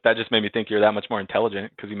do. That just made me think you're that much more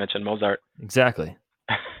intelligent because you mentioned Mozart. Exactly.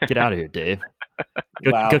 Get out of here, Dave.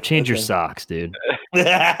 Go change your socks, dude.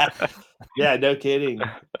 Yeah, no kidding.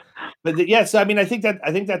 But so I mean, I think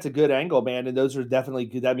that's a good angle, man. And those are definitely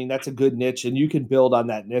good. I mean, that's a good niche, and you can build on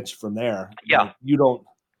that niche from there. Yeah. Like, you don't.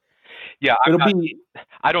 Yeah,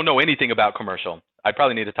 I don't know anything about commercial. I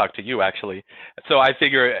probably need to talk to you actually. So I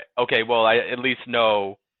figure, okay, well, I at least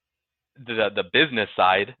know the business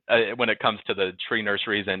side when it comes to the tree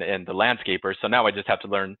nurseries and the landscapers. So now I just have to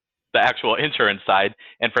learn the actual insurance side,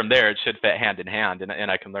 and from there it should fit hand in hand,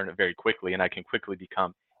 and I can learn it very quickly, and I can quickly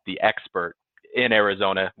become the expert in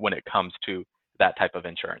Arizona when it comes to that type of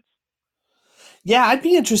insurance. Yeah, I'd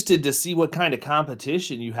be interested to see what kind of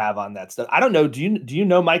competition you have on that stuff. I don't know. Do you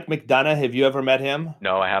know Mike McDonough? Have you ever met him?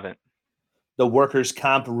 No, I haven't. The workers'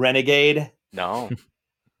 comp renegade? No.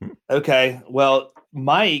 Okay. Well,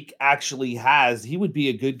 Mike actually he would be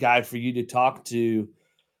a good guy for you to talk to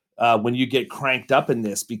when you get cranked up in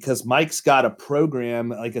this, because Mike's got a program,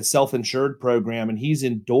 like a self-insured program, and he's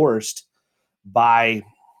endorsed by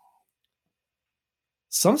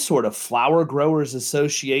some sort of flower growers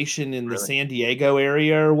association in the San Diego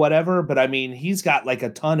area or whatever. But I mean, he's got like a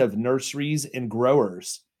ton of nurseries and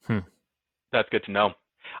growers. That's good to know.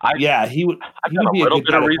 He would. I've done a little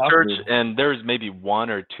bit of research, and there's maybe one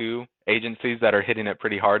or two agencies that are hitting it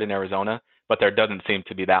pretty hard in Arizona, but there doesn't seem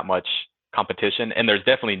to be that much competition, and there's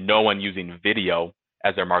definitely no one using video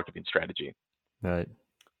as their marketing strategy. Right.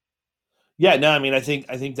 Yeah. No, I mean, I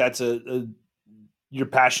think that's a you're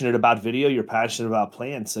passionate about video. You're passionate about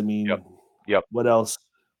plants. I mean, yep. What else?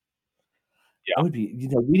 Yeah. That would be,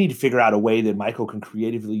 we need to figure out a way that Michael can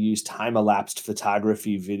creatively use time-elapsed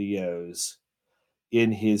photography videos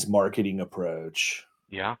in his marketing approach.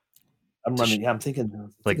 Yeah. I'm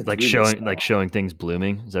thinking showing things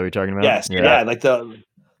blooming. Is that what you're talking about? Yes. Yeah. Like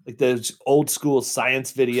those old school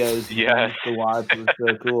science videos. Yeah. To watch. It was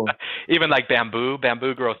so cool. Even like bamboo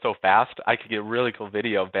grows so fast. I could get a really cool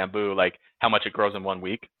video of bamboo, like how much it grows in 1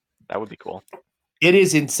 week. That would be cool. It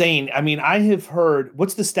is insane. I mean, I have heard,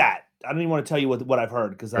 what's the stat? I don't even want to tell you what I've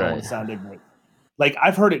heard because I don't want to sound ignorant. Like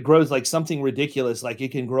I've heard it grows like something ridiculous, like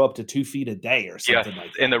it can grow up to 2 feet a day or something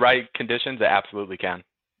like that. In the right conditions, it absolutely can.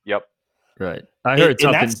 Yep. Right. I heard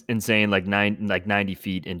something insane like 90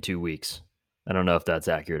 feet in 2 weeks. I don't know if that's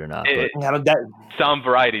accurate or not. Some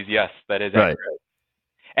varieties, yes, that is accurate.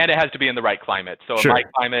 And it has to be in the right climate. So in my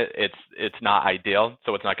climate, it's not ideal.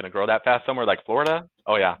 So it's not going to grow that fast. Somewhere like Florida,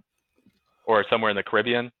 oh yeah. Or somewhere in the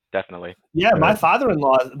Caribbean, definitely. Yeah, my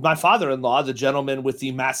father-in-law, the gentleman with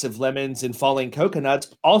the massive lemons and falling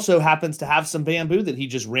coconuts, also happens to have some bamboo that he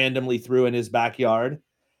just randomly threw in his backyard.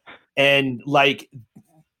 And like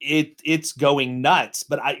it's going nuts.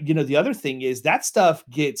 But the other thing is that stuff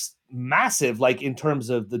gets massive, like in terms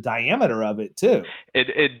of the diameter of it too.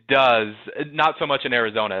 It does. Not so much in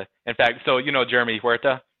Arizona. In fact, so Jeremy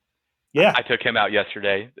Huerta? Yeah. I took him out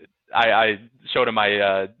yesterday. I showed him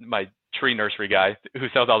my tree nursery guy who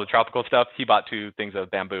sells all the tropical stuff. He bought 2 things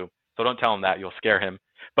of bamboo. So don't tell him that, you'll scare him.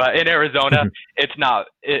 But in Arizona, it's not,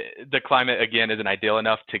 the climate again isn't ideal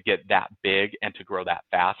enough to get that big and to grow that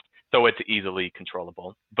fast. So it's easily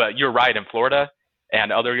controllable. But you're right, in Florida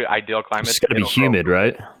and other ideal climates. It's got to be humid,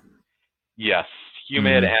 right? Yes,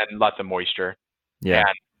 humid and lots of moisture. Yeah.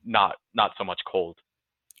 And not so much cold.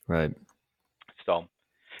 Right. So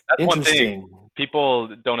that's one thing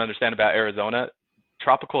people don't understand about Arizona.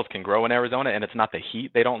 Tropicals can grow in Arizona, and it's not the heat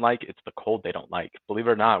they don't like, it's the cold they don't like. Believe it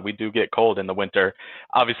or not, we do get cold in the winter.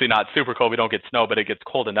 Obviously not super cold, we don't get snow, but it gets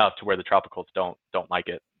cold enough to where the tropicals don't like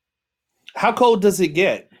it. How cold does it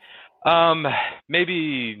get?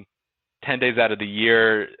 Maybe 10 days out of the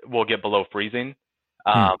year we'll get below freezing.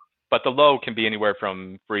 But the low can be anywhere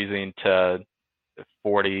from freezing to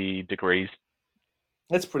 40 degrees.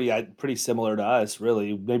 That's pretty similar to us,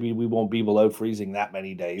 really. Maybe we won't be below freezing that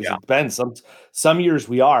many days. Yeah. It depends. Some years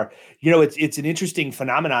we are. It's an interesting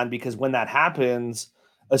phenomenon because when that happens,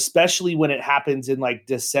 especially when it happens in like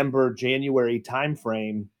December, January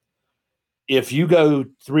timeframe, if you go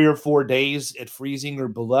 3 or 4 days at freezing or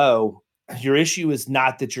below, your issue is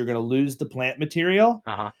not that you're going to lose the plant material.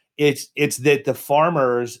 Uh-huh. It's that the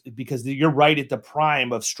farmers, because you're right at the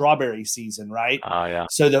prime of strawberry season, right? Oh, yeah.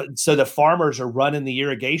 So the farmers are running the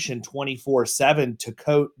irrigation 24/7 to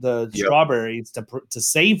coat the strawberries to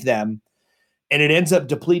save them, and it ends up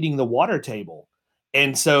depleting the water table.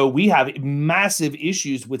 And so we have massive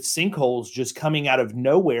issues with sinkholes just coming out of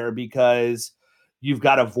nowhere because you've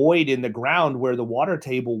got a void in the ground where the water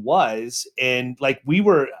table was, and like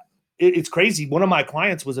it's crazy. One of my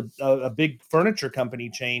clients was a big furniture company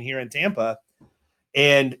chain here in Tampa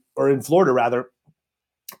or in Florida rather.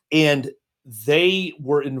 And they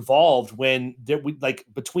were involved when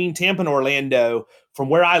between Tampa and Orlando, from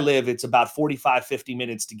where I live, it's about 45, 50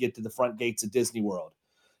 minutes to get to the front gates of Disney World.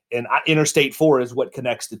 And Interstate 4 is what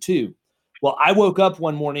connects the two. Well, I woke up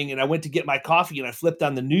one morning and I went to get my coffee and I flipped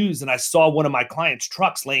on the news and I saw one of my clients'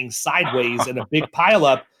 trucks laying sideways in a big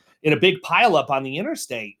pileup on the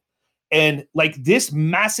interstate. And like this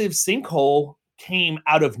massive sinkhole came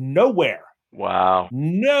out of nowhere. Wow.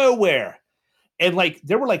 Nowhere. And like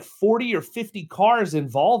there were like 40 or 50 cars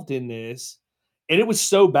involved in this. And it was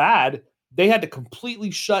so bad, they had to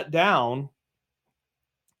completely shut down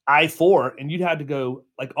I-4. And you'd had to go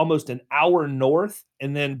like almost an hour north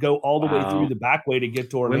and then go all the way through the back way to get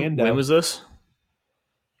to Orlando. When was this?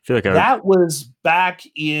 I feel like that was back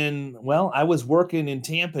in, I was working in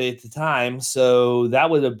Tampa at the time. So that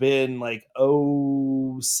would have been like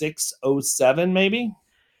 06, 07 maybe.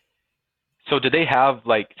 So do they have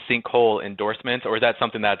like sinkhole endorsements, or is that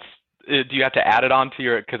something do you have to add it on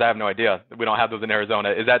to because I have no idea. We don't have those in Arizona.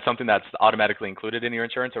 Is that something that's automatically included in your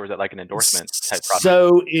insurance, or is it like an endorsement type product?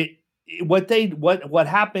 So what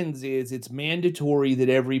happens is it's mandatory that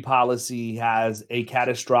every policy has a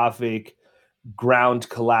catastrophic ground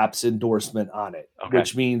collapse endorsement on it,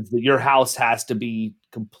 which means that your house has to be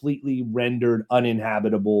completely rendered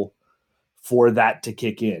uninhabitable for that to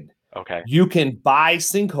kick in. Okay. You can buy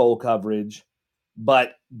sinkhole coverage,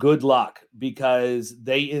 but good luck because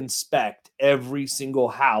they inspect every single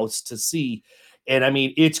house to see. And I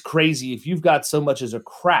mean, it's crazy. If you've got so much as a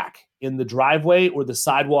crack in the driveway or the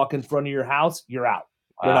sidewalk in front of your house, you're out.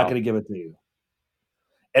 Wow. They're not going to give it to you.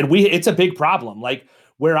 And it's a big problem. Like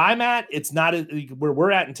where I'm at, it's not where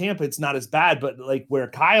we're at in Tampa. It's not as bad, but like where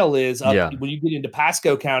Kyle is when you get into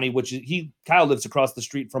Pasco County, which Kyle lives across the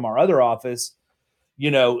street from our other office,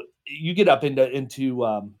 you get up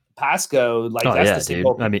into Pasco, like that's the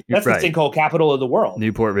sinkhole. I mean, that's the sinkhole capital of the world.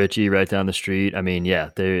 Newport Richey, right down the street. I mean,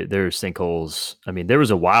 there's sinkholes. I mean, there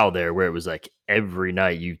was a while there where it was like every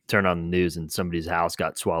night you turn on the news and somebody's house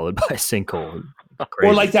got swallowed by a sinkhole.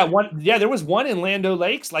 Crazy. Or like that one. Yeah, there was one in Land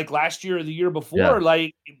O'Lakes like last year or the year before. Yeah.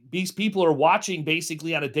 Like these people are watching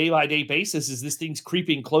basically on a day-by-day basis as this thing's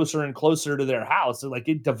creeping closer and closer to their house. So like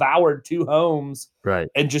it devoured 2 homes, right,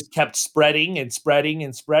 and just kept spreading and spreading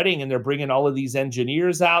and spreading. And they're bringing all of these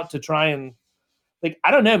engineers out to try and, like,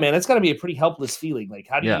 I don't know, man. It's got to be a pretty helpless feeling. Like,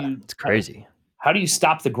 how do you? It's crazy. How do you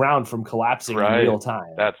stop the ground from collapsing in real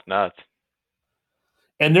time? That's nuts.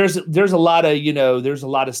 And there's a lot of, there's a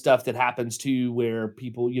lot of stuff that happens too, where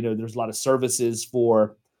people, there's a lot of services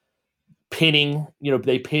for pinning,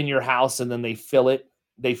 they pin your house and then they fill it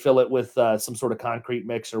with some sort of concrete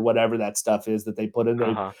mix or whatever that stuff is that they put in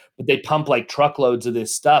there. But they pump like truckloads of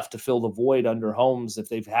this stuff to fill the void under homes if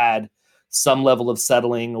they've had some level of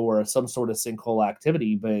settling or some sort of sinkhole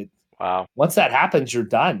activity. But wow, once that happens, you're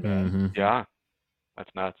done, man. Mm-hmm. Yeah,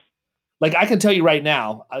 that's nuts. Like I can tell you right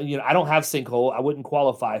now, I don't have sinkhole. I wouldn't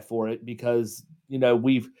qualify for it because,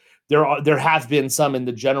 there have been some in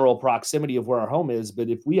the general proximity of where our home is. But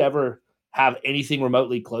if we ever have anything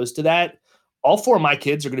remotely close to that, all 4 of my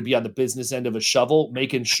kids are going to be on the business end of a shovel,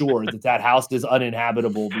 making sure that house is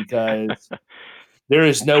uninhabitable because there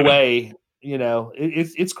is no way,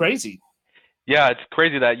 it's crazy. Yeah, it's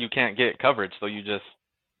crazy that you can't get coverage. So you just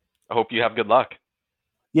hope you have good luck.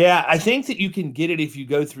 Yeah, I think that you can get it if you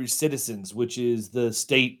go through Citizens, which is the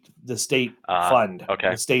state fund,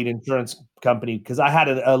 okay, the state insurance company. Because I had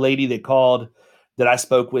a lady that called that I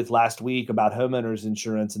spoke with last week about homeowners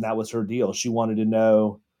insurance, and that was her deal. She wanted to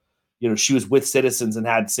know, she was with Citizens and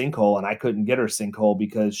had sinkhole, and I couldn't get her sinkhole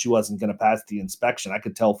because she wasn't going to pass the inspection. I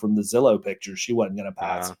could tell from the Zillow picture she wasn't going to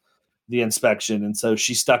pass the inspection, and so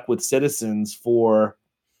she stuck with Citizens for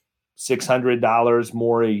 $600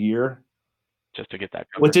 more a year. Just to get that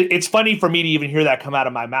covered. Which it's funny for me to even hear that come out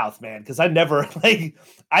of my mouth, man, because I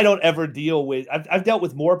don't ever deal with, I've dealt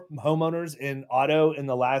with more homeowners in auto in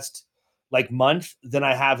the last month than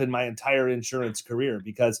I have in my entire insurance career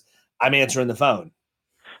because I'm answering the phone.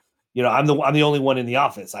 I'm the only one in the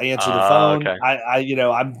office. I answer the phone.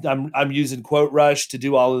 Okay. I'm using Quote Rush to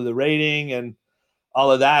do all of the rating and all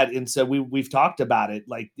of that. And so we've talked about it.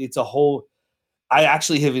 Like it's a whole, I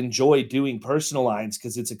actually have enjoyed doing personal lines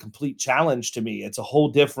because it's a complete challenge to me. It's a whole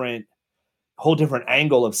different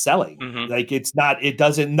angle of selling. Mm-hmm.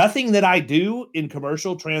 Like nothing that I do in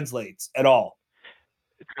commercial translates at all.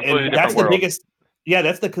 It's a completely and that's different the world. biggest. Yeah,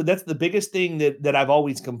 that's the biggest thing that I've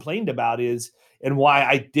always complained about is, and why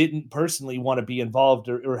I didn't personally want to be involved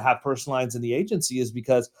or have personal lines in the agency is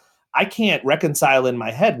because I can't reconcile in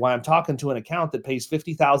my head why I'm talking to an account that pays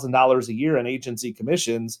 $50,000 a year in agency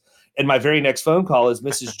commissions. And my very next phone call is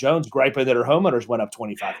Mrs. Jones griping that her homeowners went up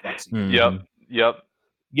 $25 a year. Yep.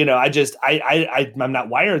 I'm not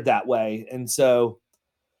wired that way. And so,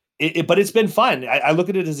 but it's been fun. I look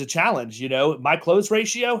at it as a challenge. My close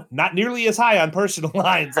ratio, not nearly as high on personal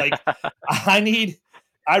lines. Like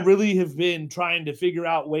I really have been trying to figure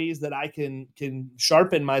out ways that I can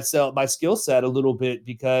sharpen my skill set a little bit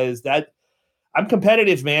because I'm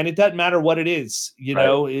competitive, man. It doesn't matter what it is,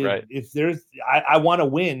 Right. If there's, I want to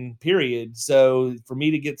win, period. So for me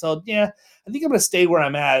to get told, I think I'm going to stay where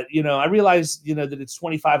I'm at. I realize, that it's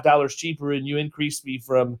 $25 cheaper and you increased me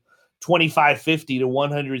from $25.50 to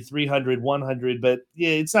 $100, $300, $100, but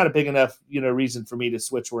it's not a big enough, reason for me to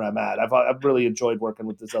switch where I'm at. I've really enjoyed working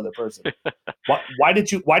with this other person. Why did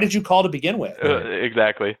you call to begin with?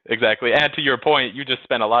 Exactly. And to your point, you just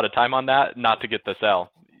spent a lot of time on that, not to get the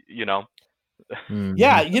sell, Mm-hmm.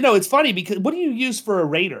 Yeah, it's funny because what do you use for a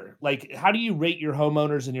rater? Like, how do you rate your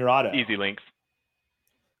homeowners and your auto? Easy Links.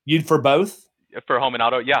 You for both? For home and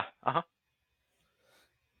auto, yeah.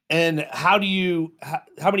 And how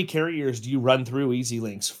many carriers do you run through Easy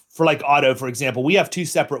Links for like auto, for example? We have 2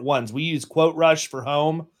 separate ones. We use Quote Rush for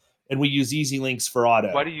home and we use Easy Links for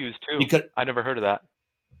auto. Why do you use 2? Because I never heard of that.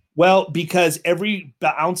 Well, because every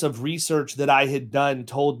ounce of research that I had done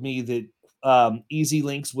told me that Easy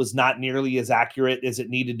Links was not nearly as accurate as it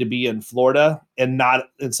needed to be in Florida, and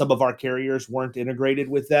some of our carriers weren't integrated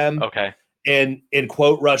with them. Okay. And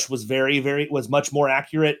Quote Rush was was much more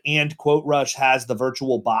accurate, and Quote Rush has the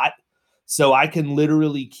virtual bot. So I can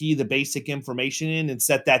literally key the basic information in and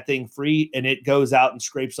set that thing free, and it goes out and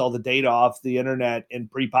scrapes all the data off the internet and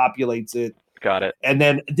pre-populates it. Got it. And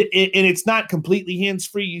then, and it's not completely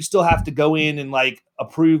hands-free. You still have to go in and like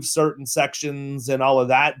approve certain sections and all of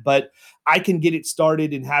that. But I can get it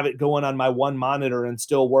started and have it going on my one monitor and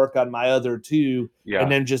still work on my other two. Yeah. And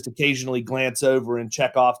then just occasionally glance over and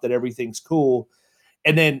check off that everything's cool.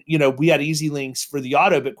 And then, we had Easy Links for the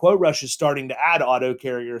auto, but QuoteRush is starting to add auto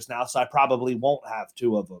carriers now. So I probably won't have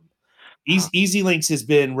two of them. Easy Links has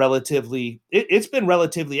been relatively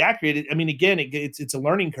accurate. I mean, again, it's a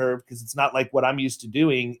learning curve because it's not like what I'm used to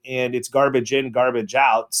doing, and it's garbage in, garbage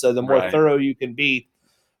out. So the more thorough you can be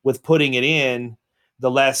with putting it in, the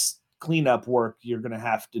less cleanup work you're going to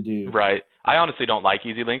have to do. Right. I honestly don't like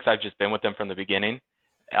Easy Links. I've just been with them from the beginning.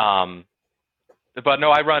 But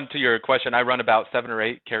no, to your question, I run about 7 or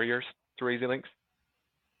 8 carriers through Easy Links.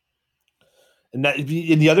 And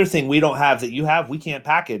the other thing we don't have that you have, we can't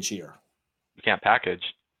package here. You can't package.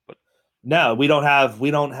 No, we don't have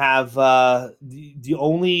the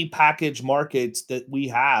only package markets that we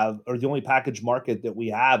have, or the only package market that we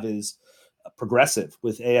have is Progressive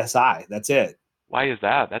with ASI. That's it. Why is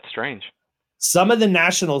that? That's strange. Some of the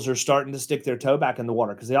nationals are starting to stick their toe back in the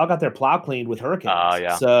water because they all got their plow cleaned with hurricanes.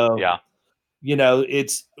 Yeah. So yeah.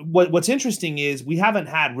 It's what's interesting is we haven't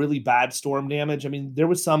had really bad storm damage. I mean, there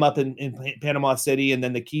was some up in Panama City, and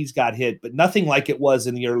then the Keys got hit, but nothing like it was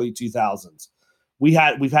in the early 2000s. We've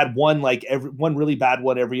had one really bad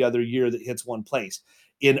one every other year that hits one place.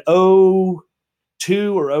 In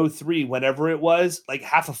 2002 or 2003, whenever it was, like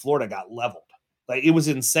half of Florida got leveled. Like it was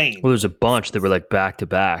insane. Well, there's a bunch that were like back to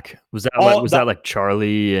back. Was that that like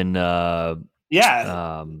Charlie and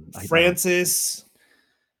Francis?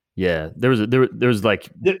 Yeah, there was like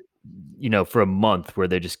for a month where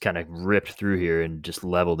they just kind of ripped through here and just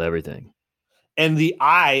leveled everything. And the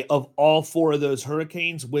eye of all 4 of those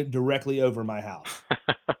hurricanes went directly over my house,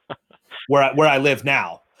 where I live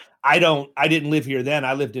now. I didn't live here then.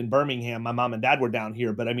 I lived in Birmingham. My mom and dad were down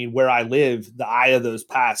here, but I mean, where I live, the eye of those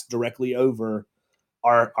passed directly over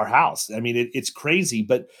our house. I mean, it's crazy.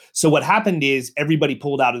 But so what happened is everybody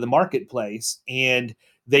pulled out of the marketplace and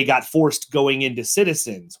they got forced going into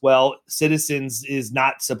Citizens. Well, Citizens is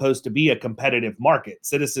not supposed to be a competitive market.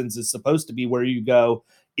 Citizens is supposed to be where you go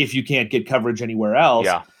if you can't get coverage anywhere else.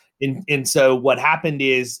 Yeah. And so what happened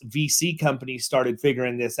is VC companies started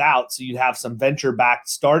figuring this out. So you'd have some venture-backed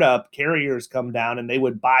startup carriers come down and they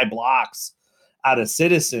would buy blocks out of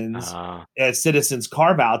Citizens as Citizens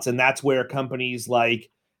carve-outs. And that's where companies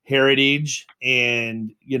like Heritage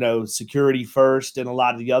and, Security First and a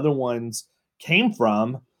lot of the other ones came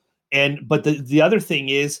from. But the other thing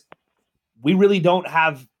is we really don't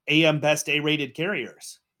have AM Best A-rated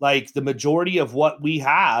carriers. Like the majority of what we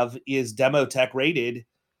have is Demotech rated,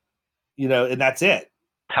 and that's it.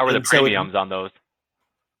 How are the premiums on those?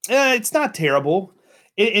 It's not terrible.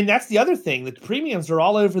 And that's the other thing. The premiums are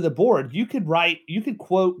all over the board. You could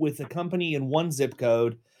quote with a company in one zip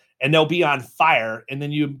code and they'll be on fire. And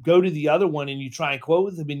then you go to the other one and you try and quote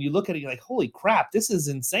with them and you look at it, you're like, holy crap, this is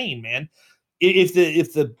insane, man. If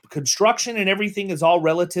the construction and everything is all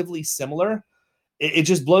relatively similar, it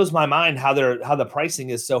just blows my mind how the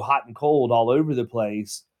pricing is so hot and cold all over the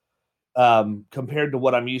place compared to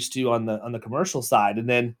what I'm used to on the commercial side. And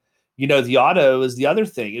then, the auto is the other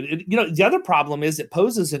thing. The other problem is it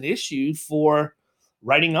poses an issue for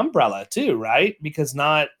writing umbrella too, right? Because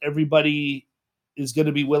not everybody is going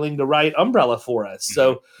to be willing to write umbrella for us.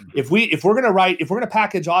 So if we're going to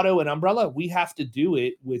package auto and umbrella, we have to do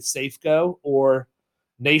it with Safeco or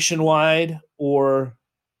Nationwide or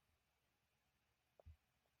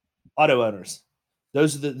Auto Owners.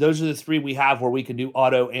 Those are the 3 we have where we can do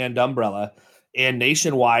auto and umbrella. And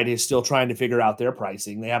Nationwide is still trying to figure out their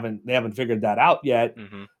pricing. They haven't figured that out yet.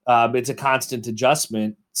 Mm-hmm. It's a constant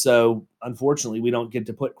adjustment. So unfortunately, we don't get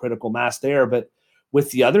to put critical mass there. But with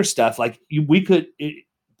the other stuff,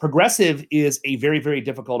 Progressive is a very, very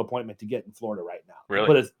difficult appointment to get in Florida right now.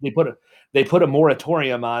 Really? They put a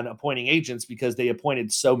moratorium on appointing agents because they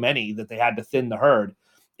appointed so many that they had to thin the herd.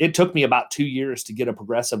 It took me about 2 years to get a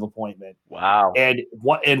Progressive appointment. Wow. And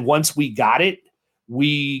once we got it,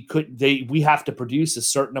 we have to produce a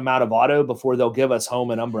certain amount of auto before they'll give us home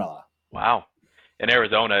and umbrella. Wow. In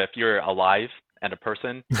Arizona, if you're alive and a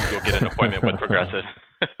person, you'll get an appointment with Progressive.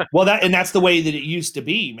 Well, that's the way that it used to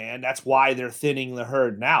be, man. That's why they're thinning the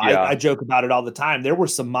herd now. Yeah. I joke about it all the time. There were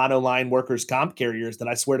some monoline workers' comp carriers that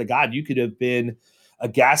I swear to God, you could have been a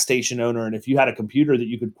gas station owner, and if you had a computer that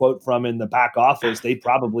you could quote from in the back office, they'd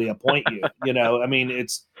probably appoint you. I mean,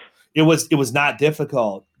 it was not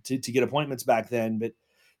difficult to get appointments back then, but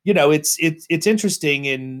it's interesting.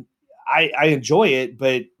 And I enjoy it,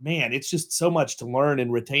 but man, it's just so much to learn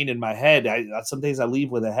and retain in my head. Some days I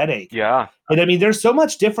leave with a headache. Yeah. And I mean, there's so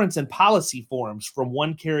much difference in policy forms from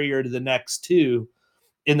one carrier to the next too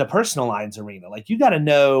in the personal lines arena. Like you got to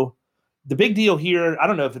know the big deal here. I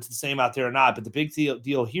don't know if it's the same out there or not, but the big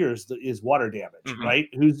deal here is water damage, right?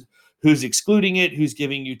 Who's excluding it? Who's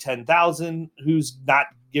giving you 10,000? Who's not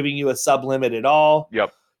giving you a sub limit at all?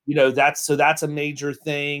 Yep. That's a major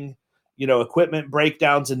thing. Equipment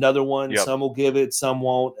breakdown's another one. Yep. Some will give it, some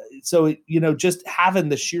won't. So, just having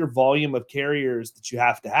the sheer volume of carriers that you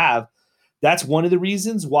have to have, that's one of the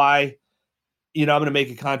reasons why, I'm going to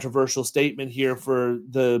make a controversial statement here for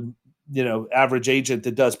the, average agent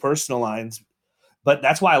that does personal lines, but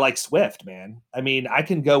that's why I like Swift, man. I mean, I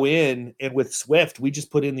can go in and with Swift, we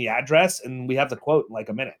just put in the address and we have the quote in like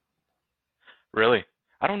a minute. Really?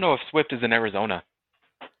 I don't know if Swift is in Arizona.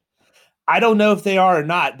 I don't know if they are or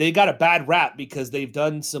not. They got a bad rap because they've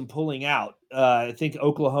done some pulling out. I think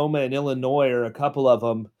Oklahoma and Illinois are a couple of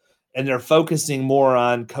them, and they're focusing more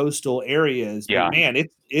on coastal areas. Yeah. But man,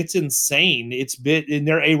 it's insane. And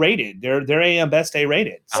they're A-rated. They're AM Best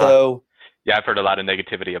A-rated. So yeah, I've heard a lot of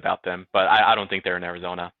negativity about them, but I don't think they're in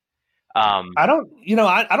Arizona. I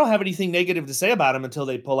don't have anything negative to say about them until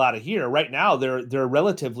they pull out of here. Right now, they're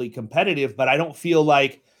relatively competitive, but I don't feel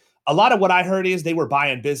like. A lot of what I heard is they were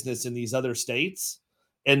buying business in these other states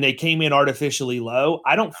and they came in artificially low.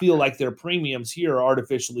 I don't feel like their premiums here are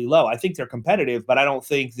artificially low. I think they're competitive, but I don't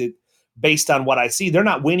think that based on what I see, they're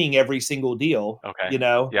not winning every single deal. Okay.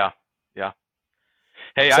 Yeah.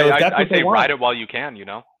 Hey, so I say ride it while you can, We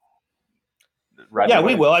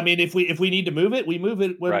will. I mean, if we need to move it, we move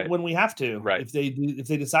it when we have to. Right. If they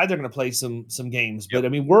decide they're going to play some games. Yep. But I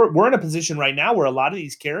mean, we're in a position right now where a lot of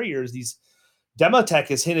these carriers, these Demotech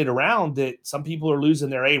has hinted around that some people are losing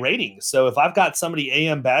their A ratings. So if I've got somebody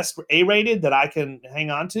AM Best A rated that I can hang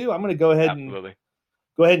on to, I'm going to go ahead and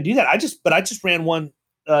do that. I just ran one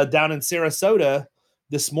down in Sarasota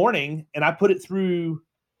this morning, and I put it through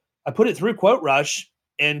Quote Rush,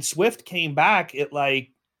 and Swift came back at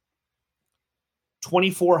like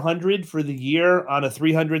 $2,400 for the year on a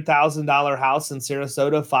 $300,000 house in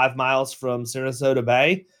Sarasota, 5 miles from Sarasota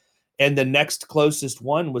Bay. And the next closest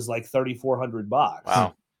one was like $3,400.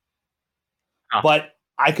 Wow. But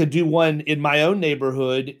I could do one in my own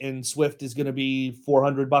neighborhood, and Swift is going to be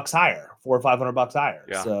 $400 higher, $400 or $500 higher.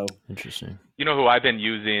 Yeah. So interesting. You know who I've been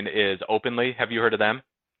using is Openly. Have you heard of them?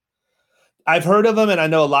 I've heard of them, and I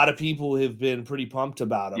know a lot of people have been pretty pumped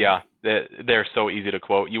about them. Yeah, they're so easy to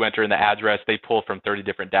quote. You enter in the address, they pull from 30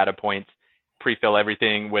 different data points, pre-fill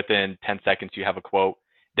everything. Within 10 seconds, you have a quote.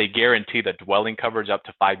 They guarantee the dwelling coverage up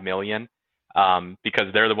to 5 million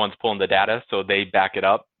because they're the ones pulling the data. So they back it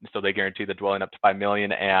up. So they guarantee the dwelling up to 5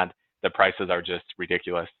 million, and the prices are just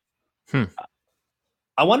ridiculous.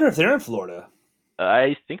 I wonder if they're in Florida.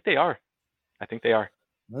 I think they are.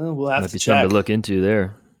 Well, we'll have Might to be check. something to look into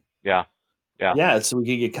there. Yeah. So we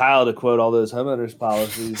can get Kyle to quote all those homeowners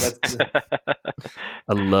policies.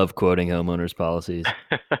 I love quoting homeowners policies.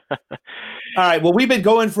 All right. Well, we've been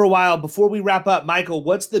going for a while. Before we wrap up, Michael,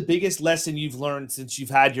 what's the biggest lesson you've learned since you've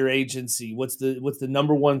had your agency? What's the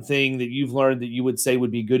number one thing that you've learned that you would say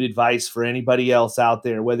would be good advice for anybody else out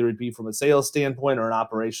there, whether it be from a sales standpoint or an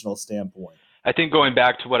operational standpoint? I think going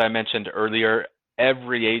back to what I mentioned earlier,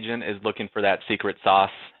 every agent is looking for that secret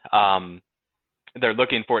sauce. They're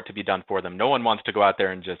looking for it to be done for them. No one wants to go out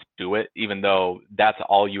there and just do it, even though that's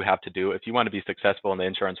all you have to do. If you want to be successful in the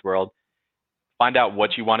insurance world, find out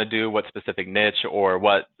what you want to do, what specific niche or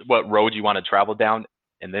what road you want to travel down,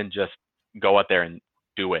 and then just go out there and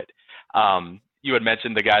do it. You had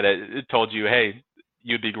mentioned the guy that told you, hey,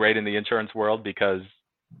 you'd be great in the insurance world because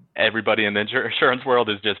everybody in the insurance world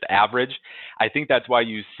is just average. I think that's why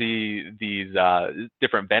you see these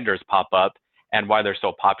different vendors pop up and why they're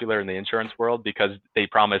so popular in the insurance world, because they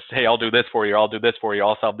promise, hey, I'll do this for you, I'll do this for you,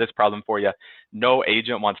 I'll solve this problem for you. No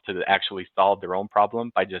agent wants to actually solve their own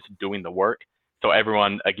problem by just doing the work. So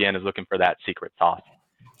everyone, again, is looking for that secret sauce.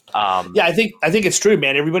 Yeah, I think it's true,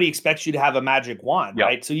 man. Everybody expects you to have a magic wand, Yep.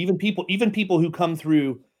 right? So even people who come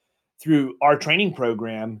through our training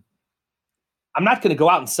program, I'm not going to go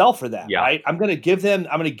out and sell for them, Yeah. right? I'm going to give them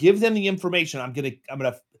the information. I'm going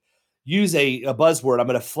to use a buzzword. I'm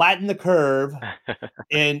going to flatten the curve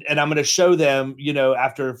and I'm going to show them,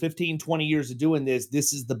 after 15, 20 years of doing this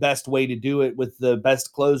is the best way to do it with the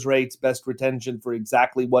best close rates, best retention for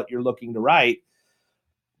exactly what you're looking to write.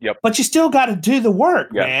 Yep. But you still got to do the work,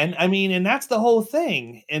 Yep. man. I mean, and that's the whole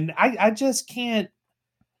thing. And I just can't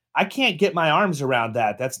get my arms around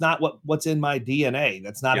that. That's not what's in my DNA.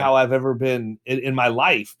 That's not Yep. how I've ever been in my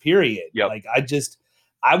life, period. Yep. Like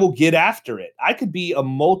I will get after it. I could be a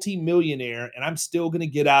multi-millionaire and I'm still going to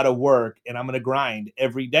get out of work and I'm going to grind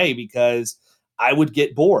every day because I would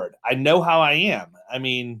get bored. I know how I am. I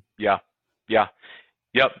mean, yeah.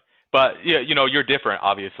 Yep. But yeah, you're different,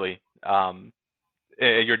 obviously.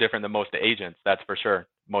 You're different than most agents, that's for sure.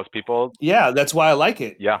 Most people. Yeah, that's why I like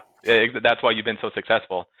it. Yeah, that's why you've been so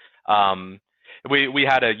successful. We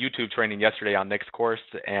had a YouTube training yesterday on Nick's course,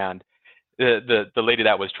 and the lady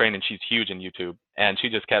that was training, she's huge in YouTube, and she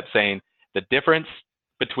just kept saying the difference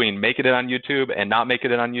between making it on YouTube and not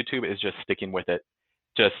making it on YouTube is just sticking with it.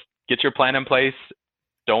 Just get your plan in place.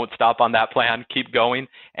 Don't stop on that plan. Keep going,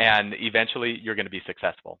 and eventually you're going to be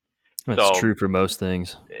successful. That's true for most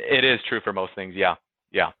things. It is true for most things. Yeah.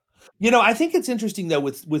 I think it's interesting though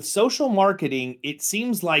with social marketing, it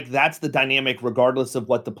seems like that's the dynamic regardless of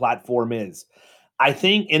what the platform is. I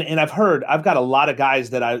think, and I've got a lot of guys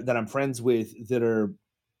that I'm friends with that are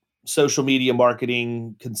social media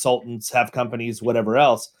marketing consultants, have companies, whatever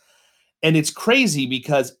else. And it's crazy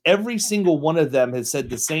because every single one of them has said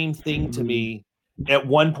the same thing to me at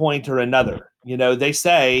one point or another. They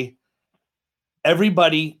say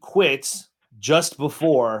everybody quits just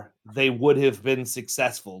before they would have been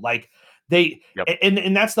successful. Like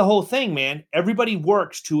and that's the whole thing, man. Everybody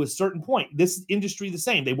works to a certain point. This industry the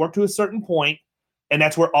same. They work to a certain point, and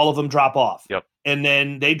that's where all of them drop off. Yep. And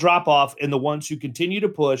then they drop off, and the ones who continue to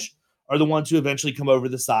push are the ones who eventually come over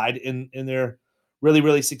the side, and they're really,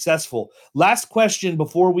 really successful. Last question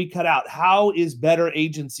before we cut out. How is Better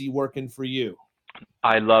Agency working for you?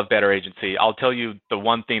 I love Better Agency. I'll tell you the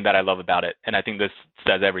one thing that I love about it, and I think this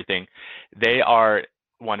says everything. They are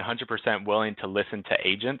 100% willing to listen to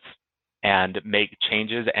agents and make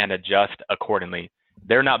changes and adjust accordingly.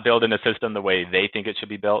 They're not building a system the way they think it should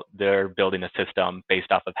be built. They're building a system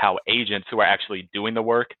based off of how agents who are actually doing the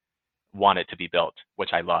work want it to be built,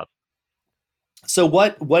 which I love. So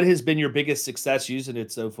what has been your biggest success using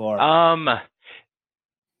it so far?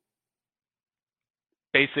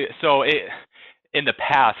 Basically, in the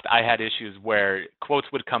past, I had issues where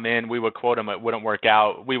quotes would come in, we would quote them, it wouldn't work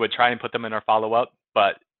out. We would try and put them in our follow-up,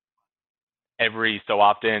 but every so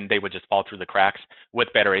often they would just fall through the cracks. With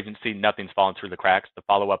Better Agency, nothing's fallen through the cracks. The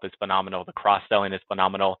follow-up is phenomenal. The cross-selling is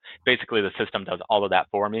phenomenal. Basically, the system does all of that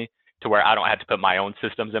for me to where I don't have to put my own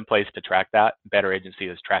systems in place to track that. Better Agency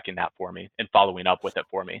is tracking that for me and following up with it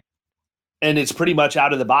for me. And it's pretty much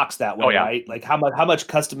out of the box that way, right? Like how much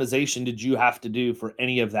customization did you have to do for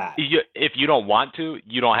any of that? If you don't want to,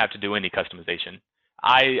 you don't have to do any customization.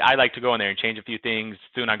 I like to go in there and change a few things.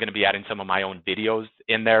 Soon I'm going to be adding some of my own videos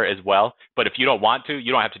in there as well. But if you don't want to,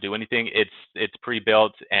 you don't have to do anything. It's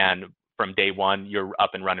pre-built, and from day one, you're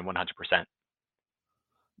up and running 100%.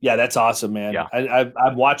 Yeah, that's awesome, man. Yeah.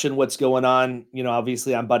 I'm watching what's going on.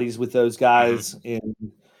 Obviously I'm buddies with those guys, and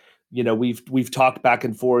we've talked back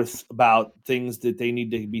and forth about things that they need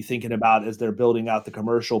to be thinking about as they're building out the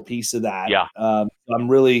commercial piece of that. Yeah. I'm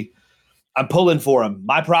pulling for them.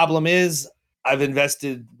 My problem is I've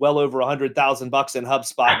invested well over $100,000 in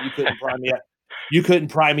HubSpot. You couldn't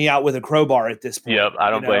pry me out with a crowbar at this point. Yep, I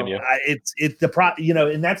don't blame you.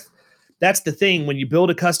 And that's the thing. When you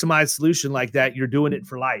build a customized solution like that, you're doing it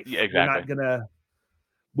for life. Yeah, exactly.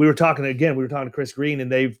 We were talking to Chris Green,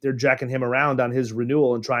 and they're jacking him around on his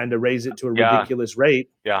renewal and trying to raise it to a ridiculous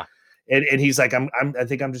rate. Yeah. And he's like, I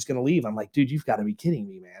think I'm just going to leave. I'm like, dude, you've got to be kidding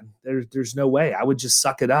me, man. There's no way. I would just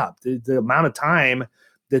suck it up. The amount of time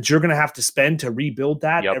that you're going to have to spend to rebuild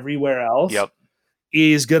that everywhere else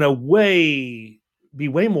is going to be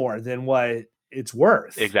way more than what it's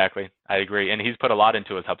worth. Exactly. I agree. And he's put a lot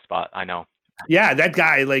into his HubSpot. I know. Yeah. That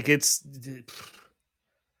guy, like it's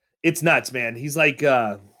nuts, man. He's like,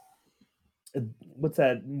 what's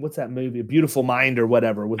that movie? A Beautiful Mind or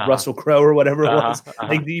whatever with Russell Crowe or whatever it was.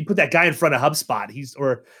 Like you put that guy in front of HubSpot.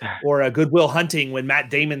 Or a Good Will Hunting when Matt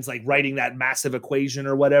Damon's like writing that massive equation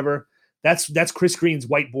or whatever. That's Chris Green's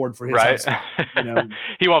whiteboard for his HubSpot.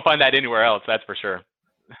 He won't find that anywhere else. That's for sure.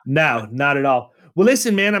 No, not at all. Well,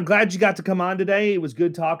 listen, man, I'm glad you got to come on today. It was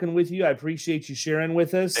good talking with you. I appreciate you sharing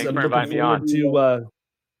with us. Thanks for inviting me on.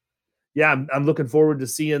 I'm looking forward to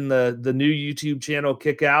seeing the new YouTube channel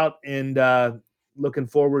kick out, and looking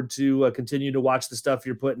forward to continue to watch the stuff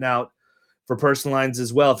you're putting out for Personal Lines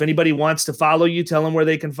as well. If anybody wants to follow you, tell them where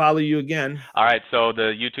they can follow you again. All right. So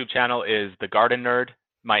the YouTube channel is The Garden Nerd.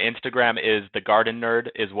 My Instagram is The Garden Nerd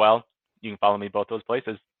as well. You can follow me both those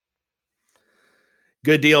places.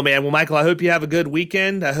 Good deal, man. Well, Michael, I hope you have a good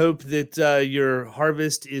weekend. I hope that your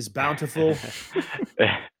harvest is bountiful.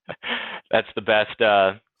 That's the best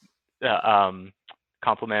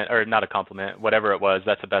compliment, or not a compliment, whatever it was.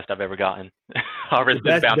 That's the best I've ever gotten. Harvest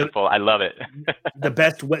is bountiful. I love it. the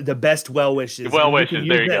best well wishes. Well wishes.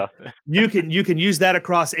 There you go. You can use that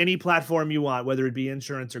across any platform you want, whether it be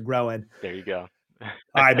insurance or growing. There you go.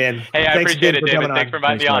 All right, man. Hey, I appreciate it, David. Thanks for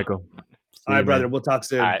inviting me on. Michael. All right, brother. We'll talk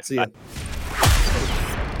soon. All right, see you.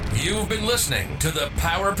 You've been listening to the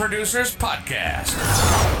Power Producers Podcast.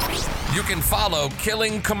 You can follow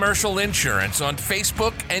Killing Commercial Insurance on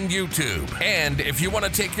Facebook and YouTube. And if you want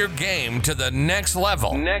to take your game to the next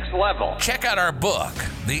level, check out our book,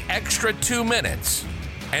 The Extra 2 Minutes,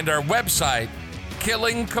 and our website,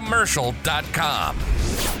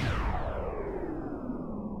 killingcommercial.com.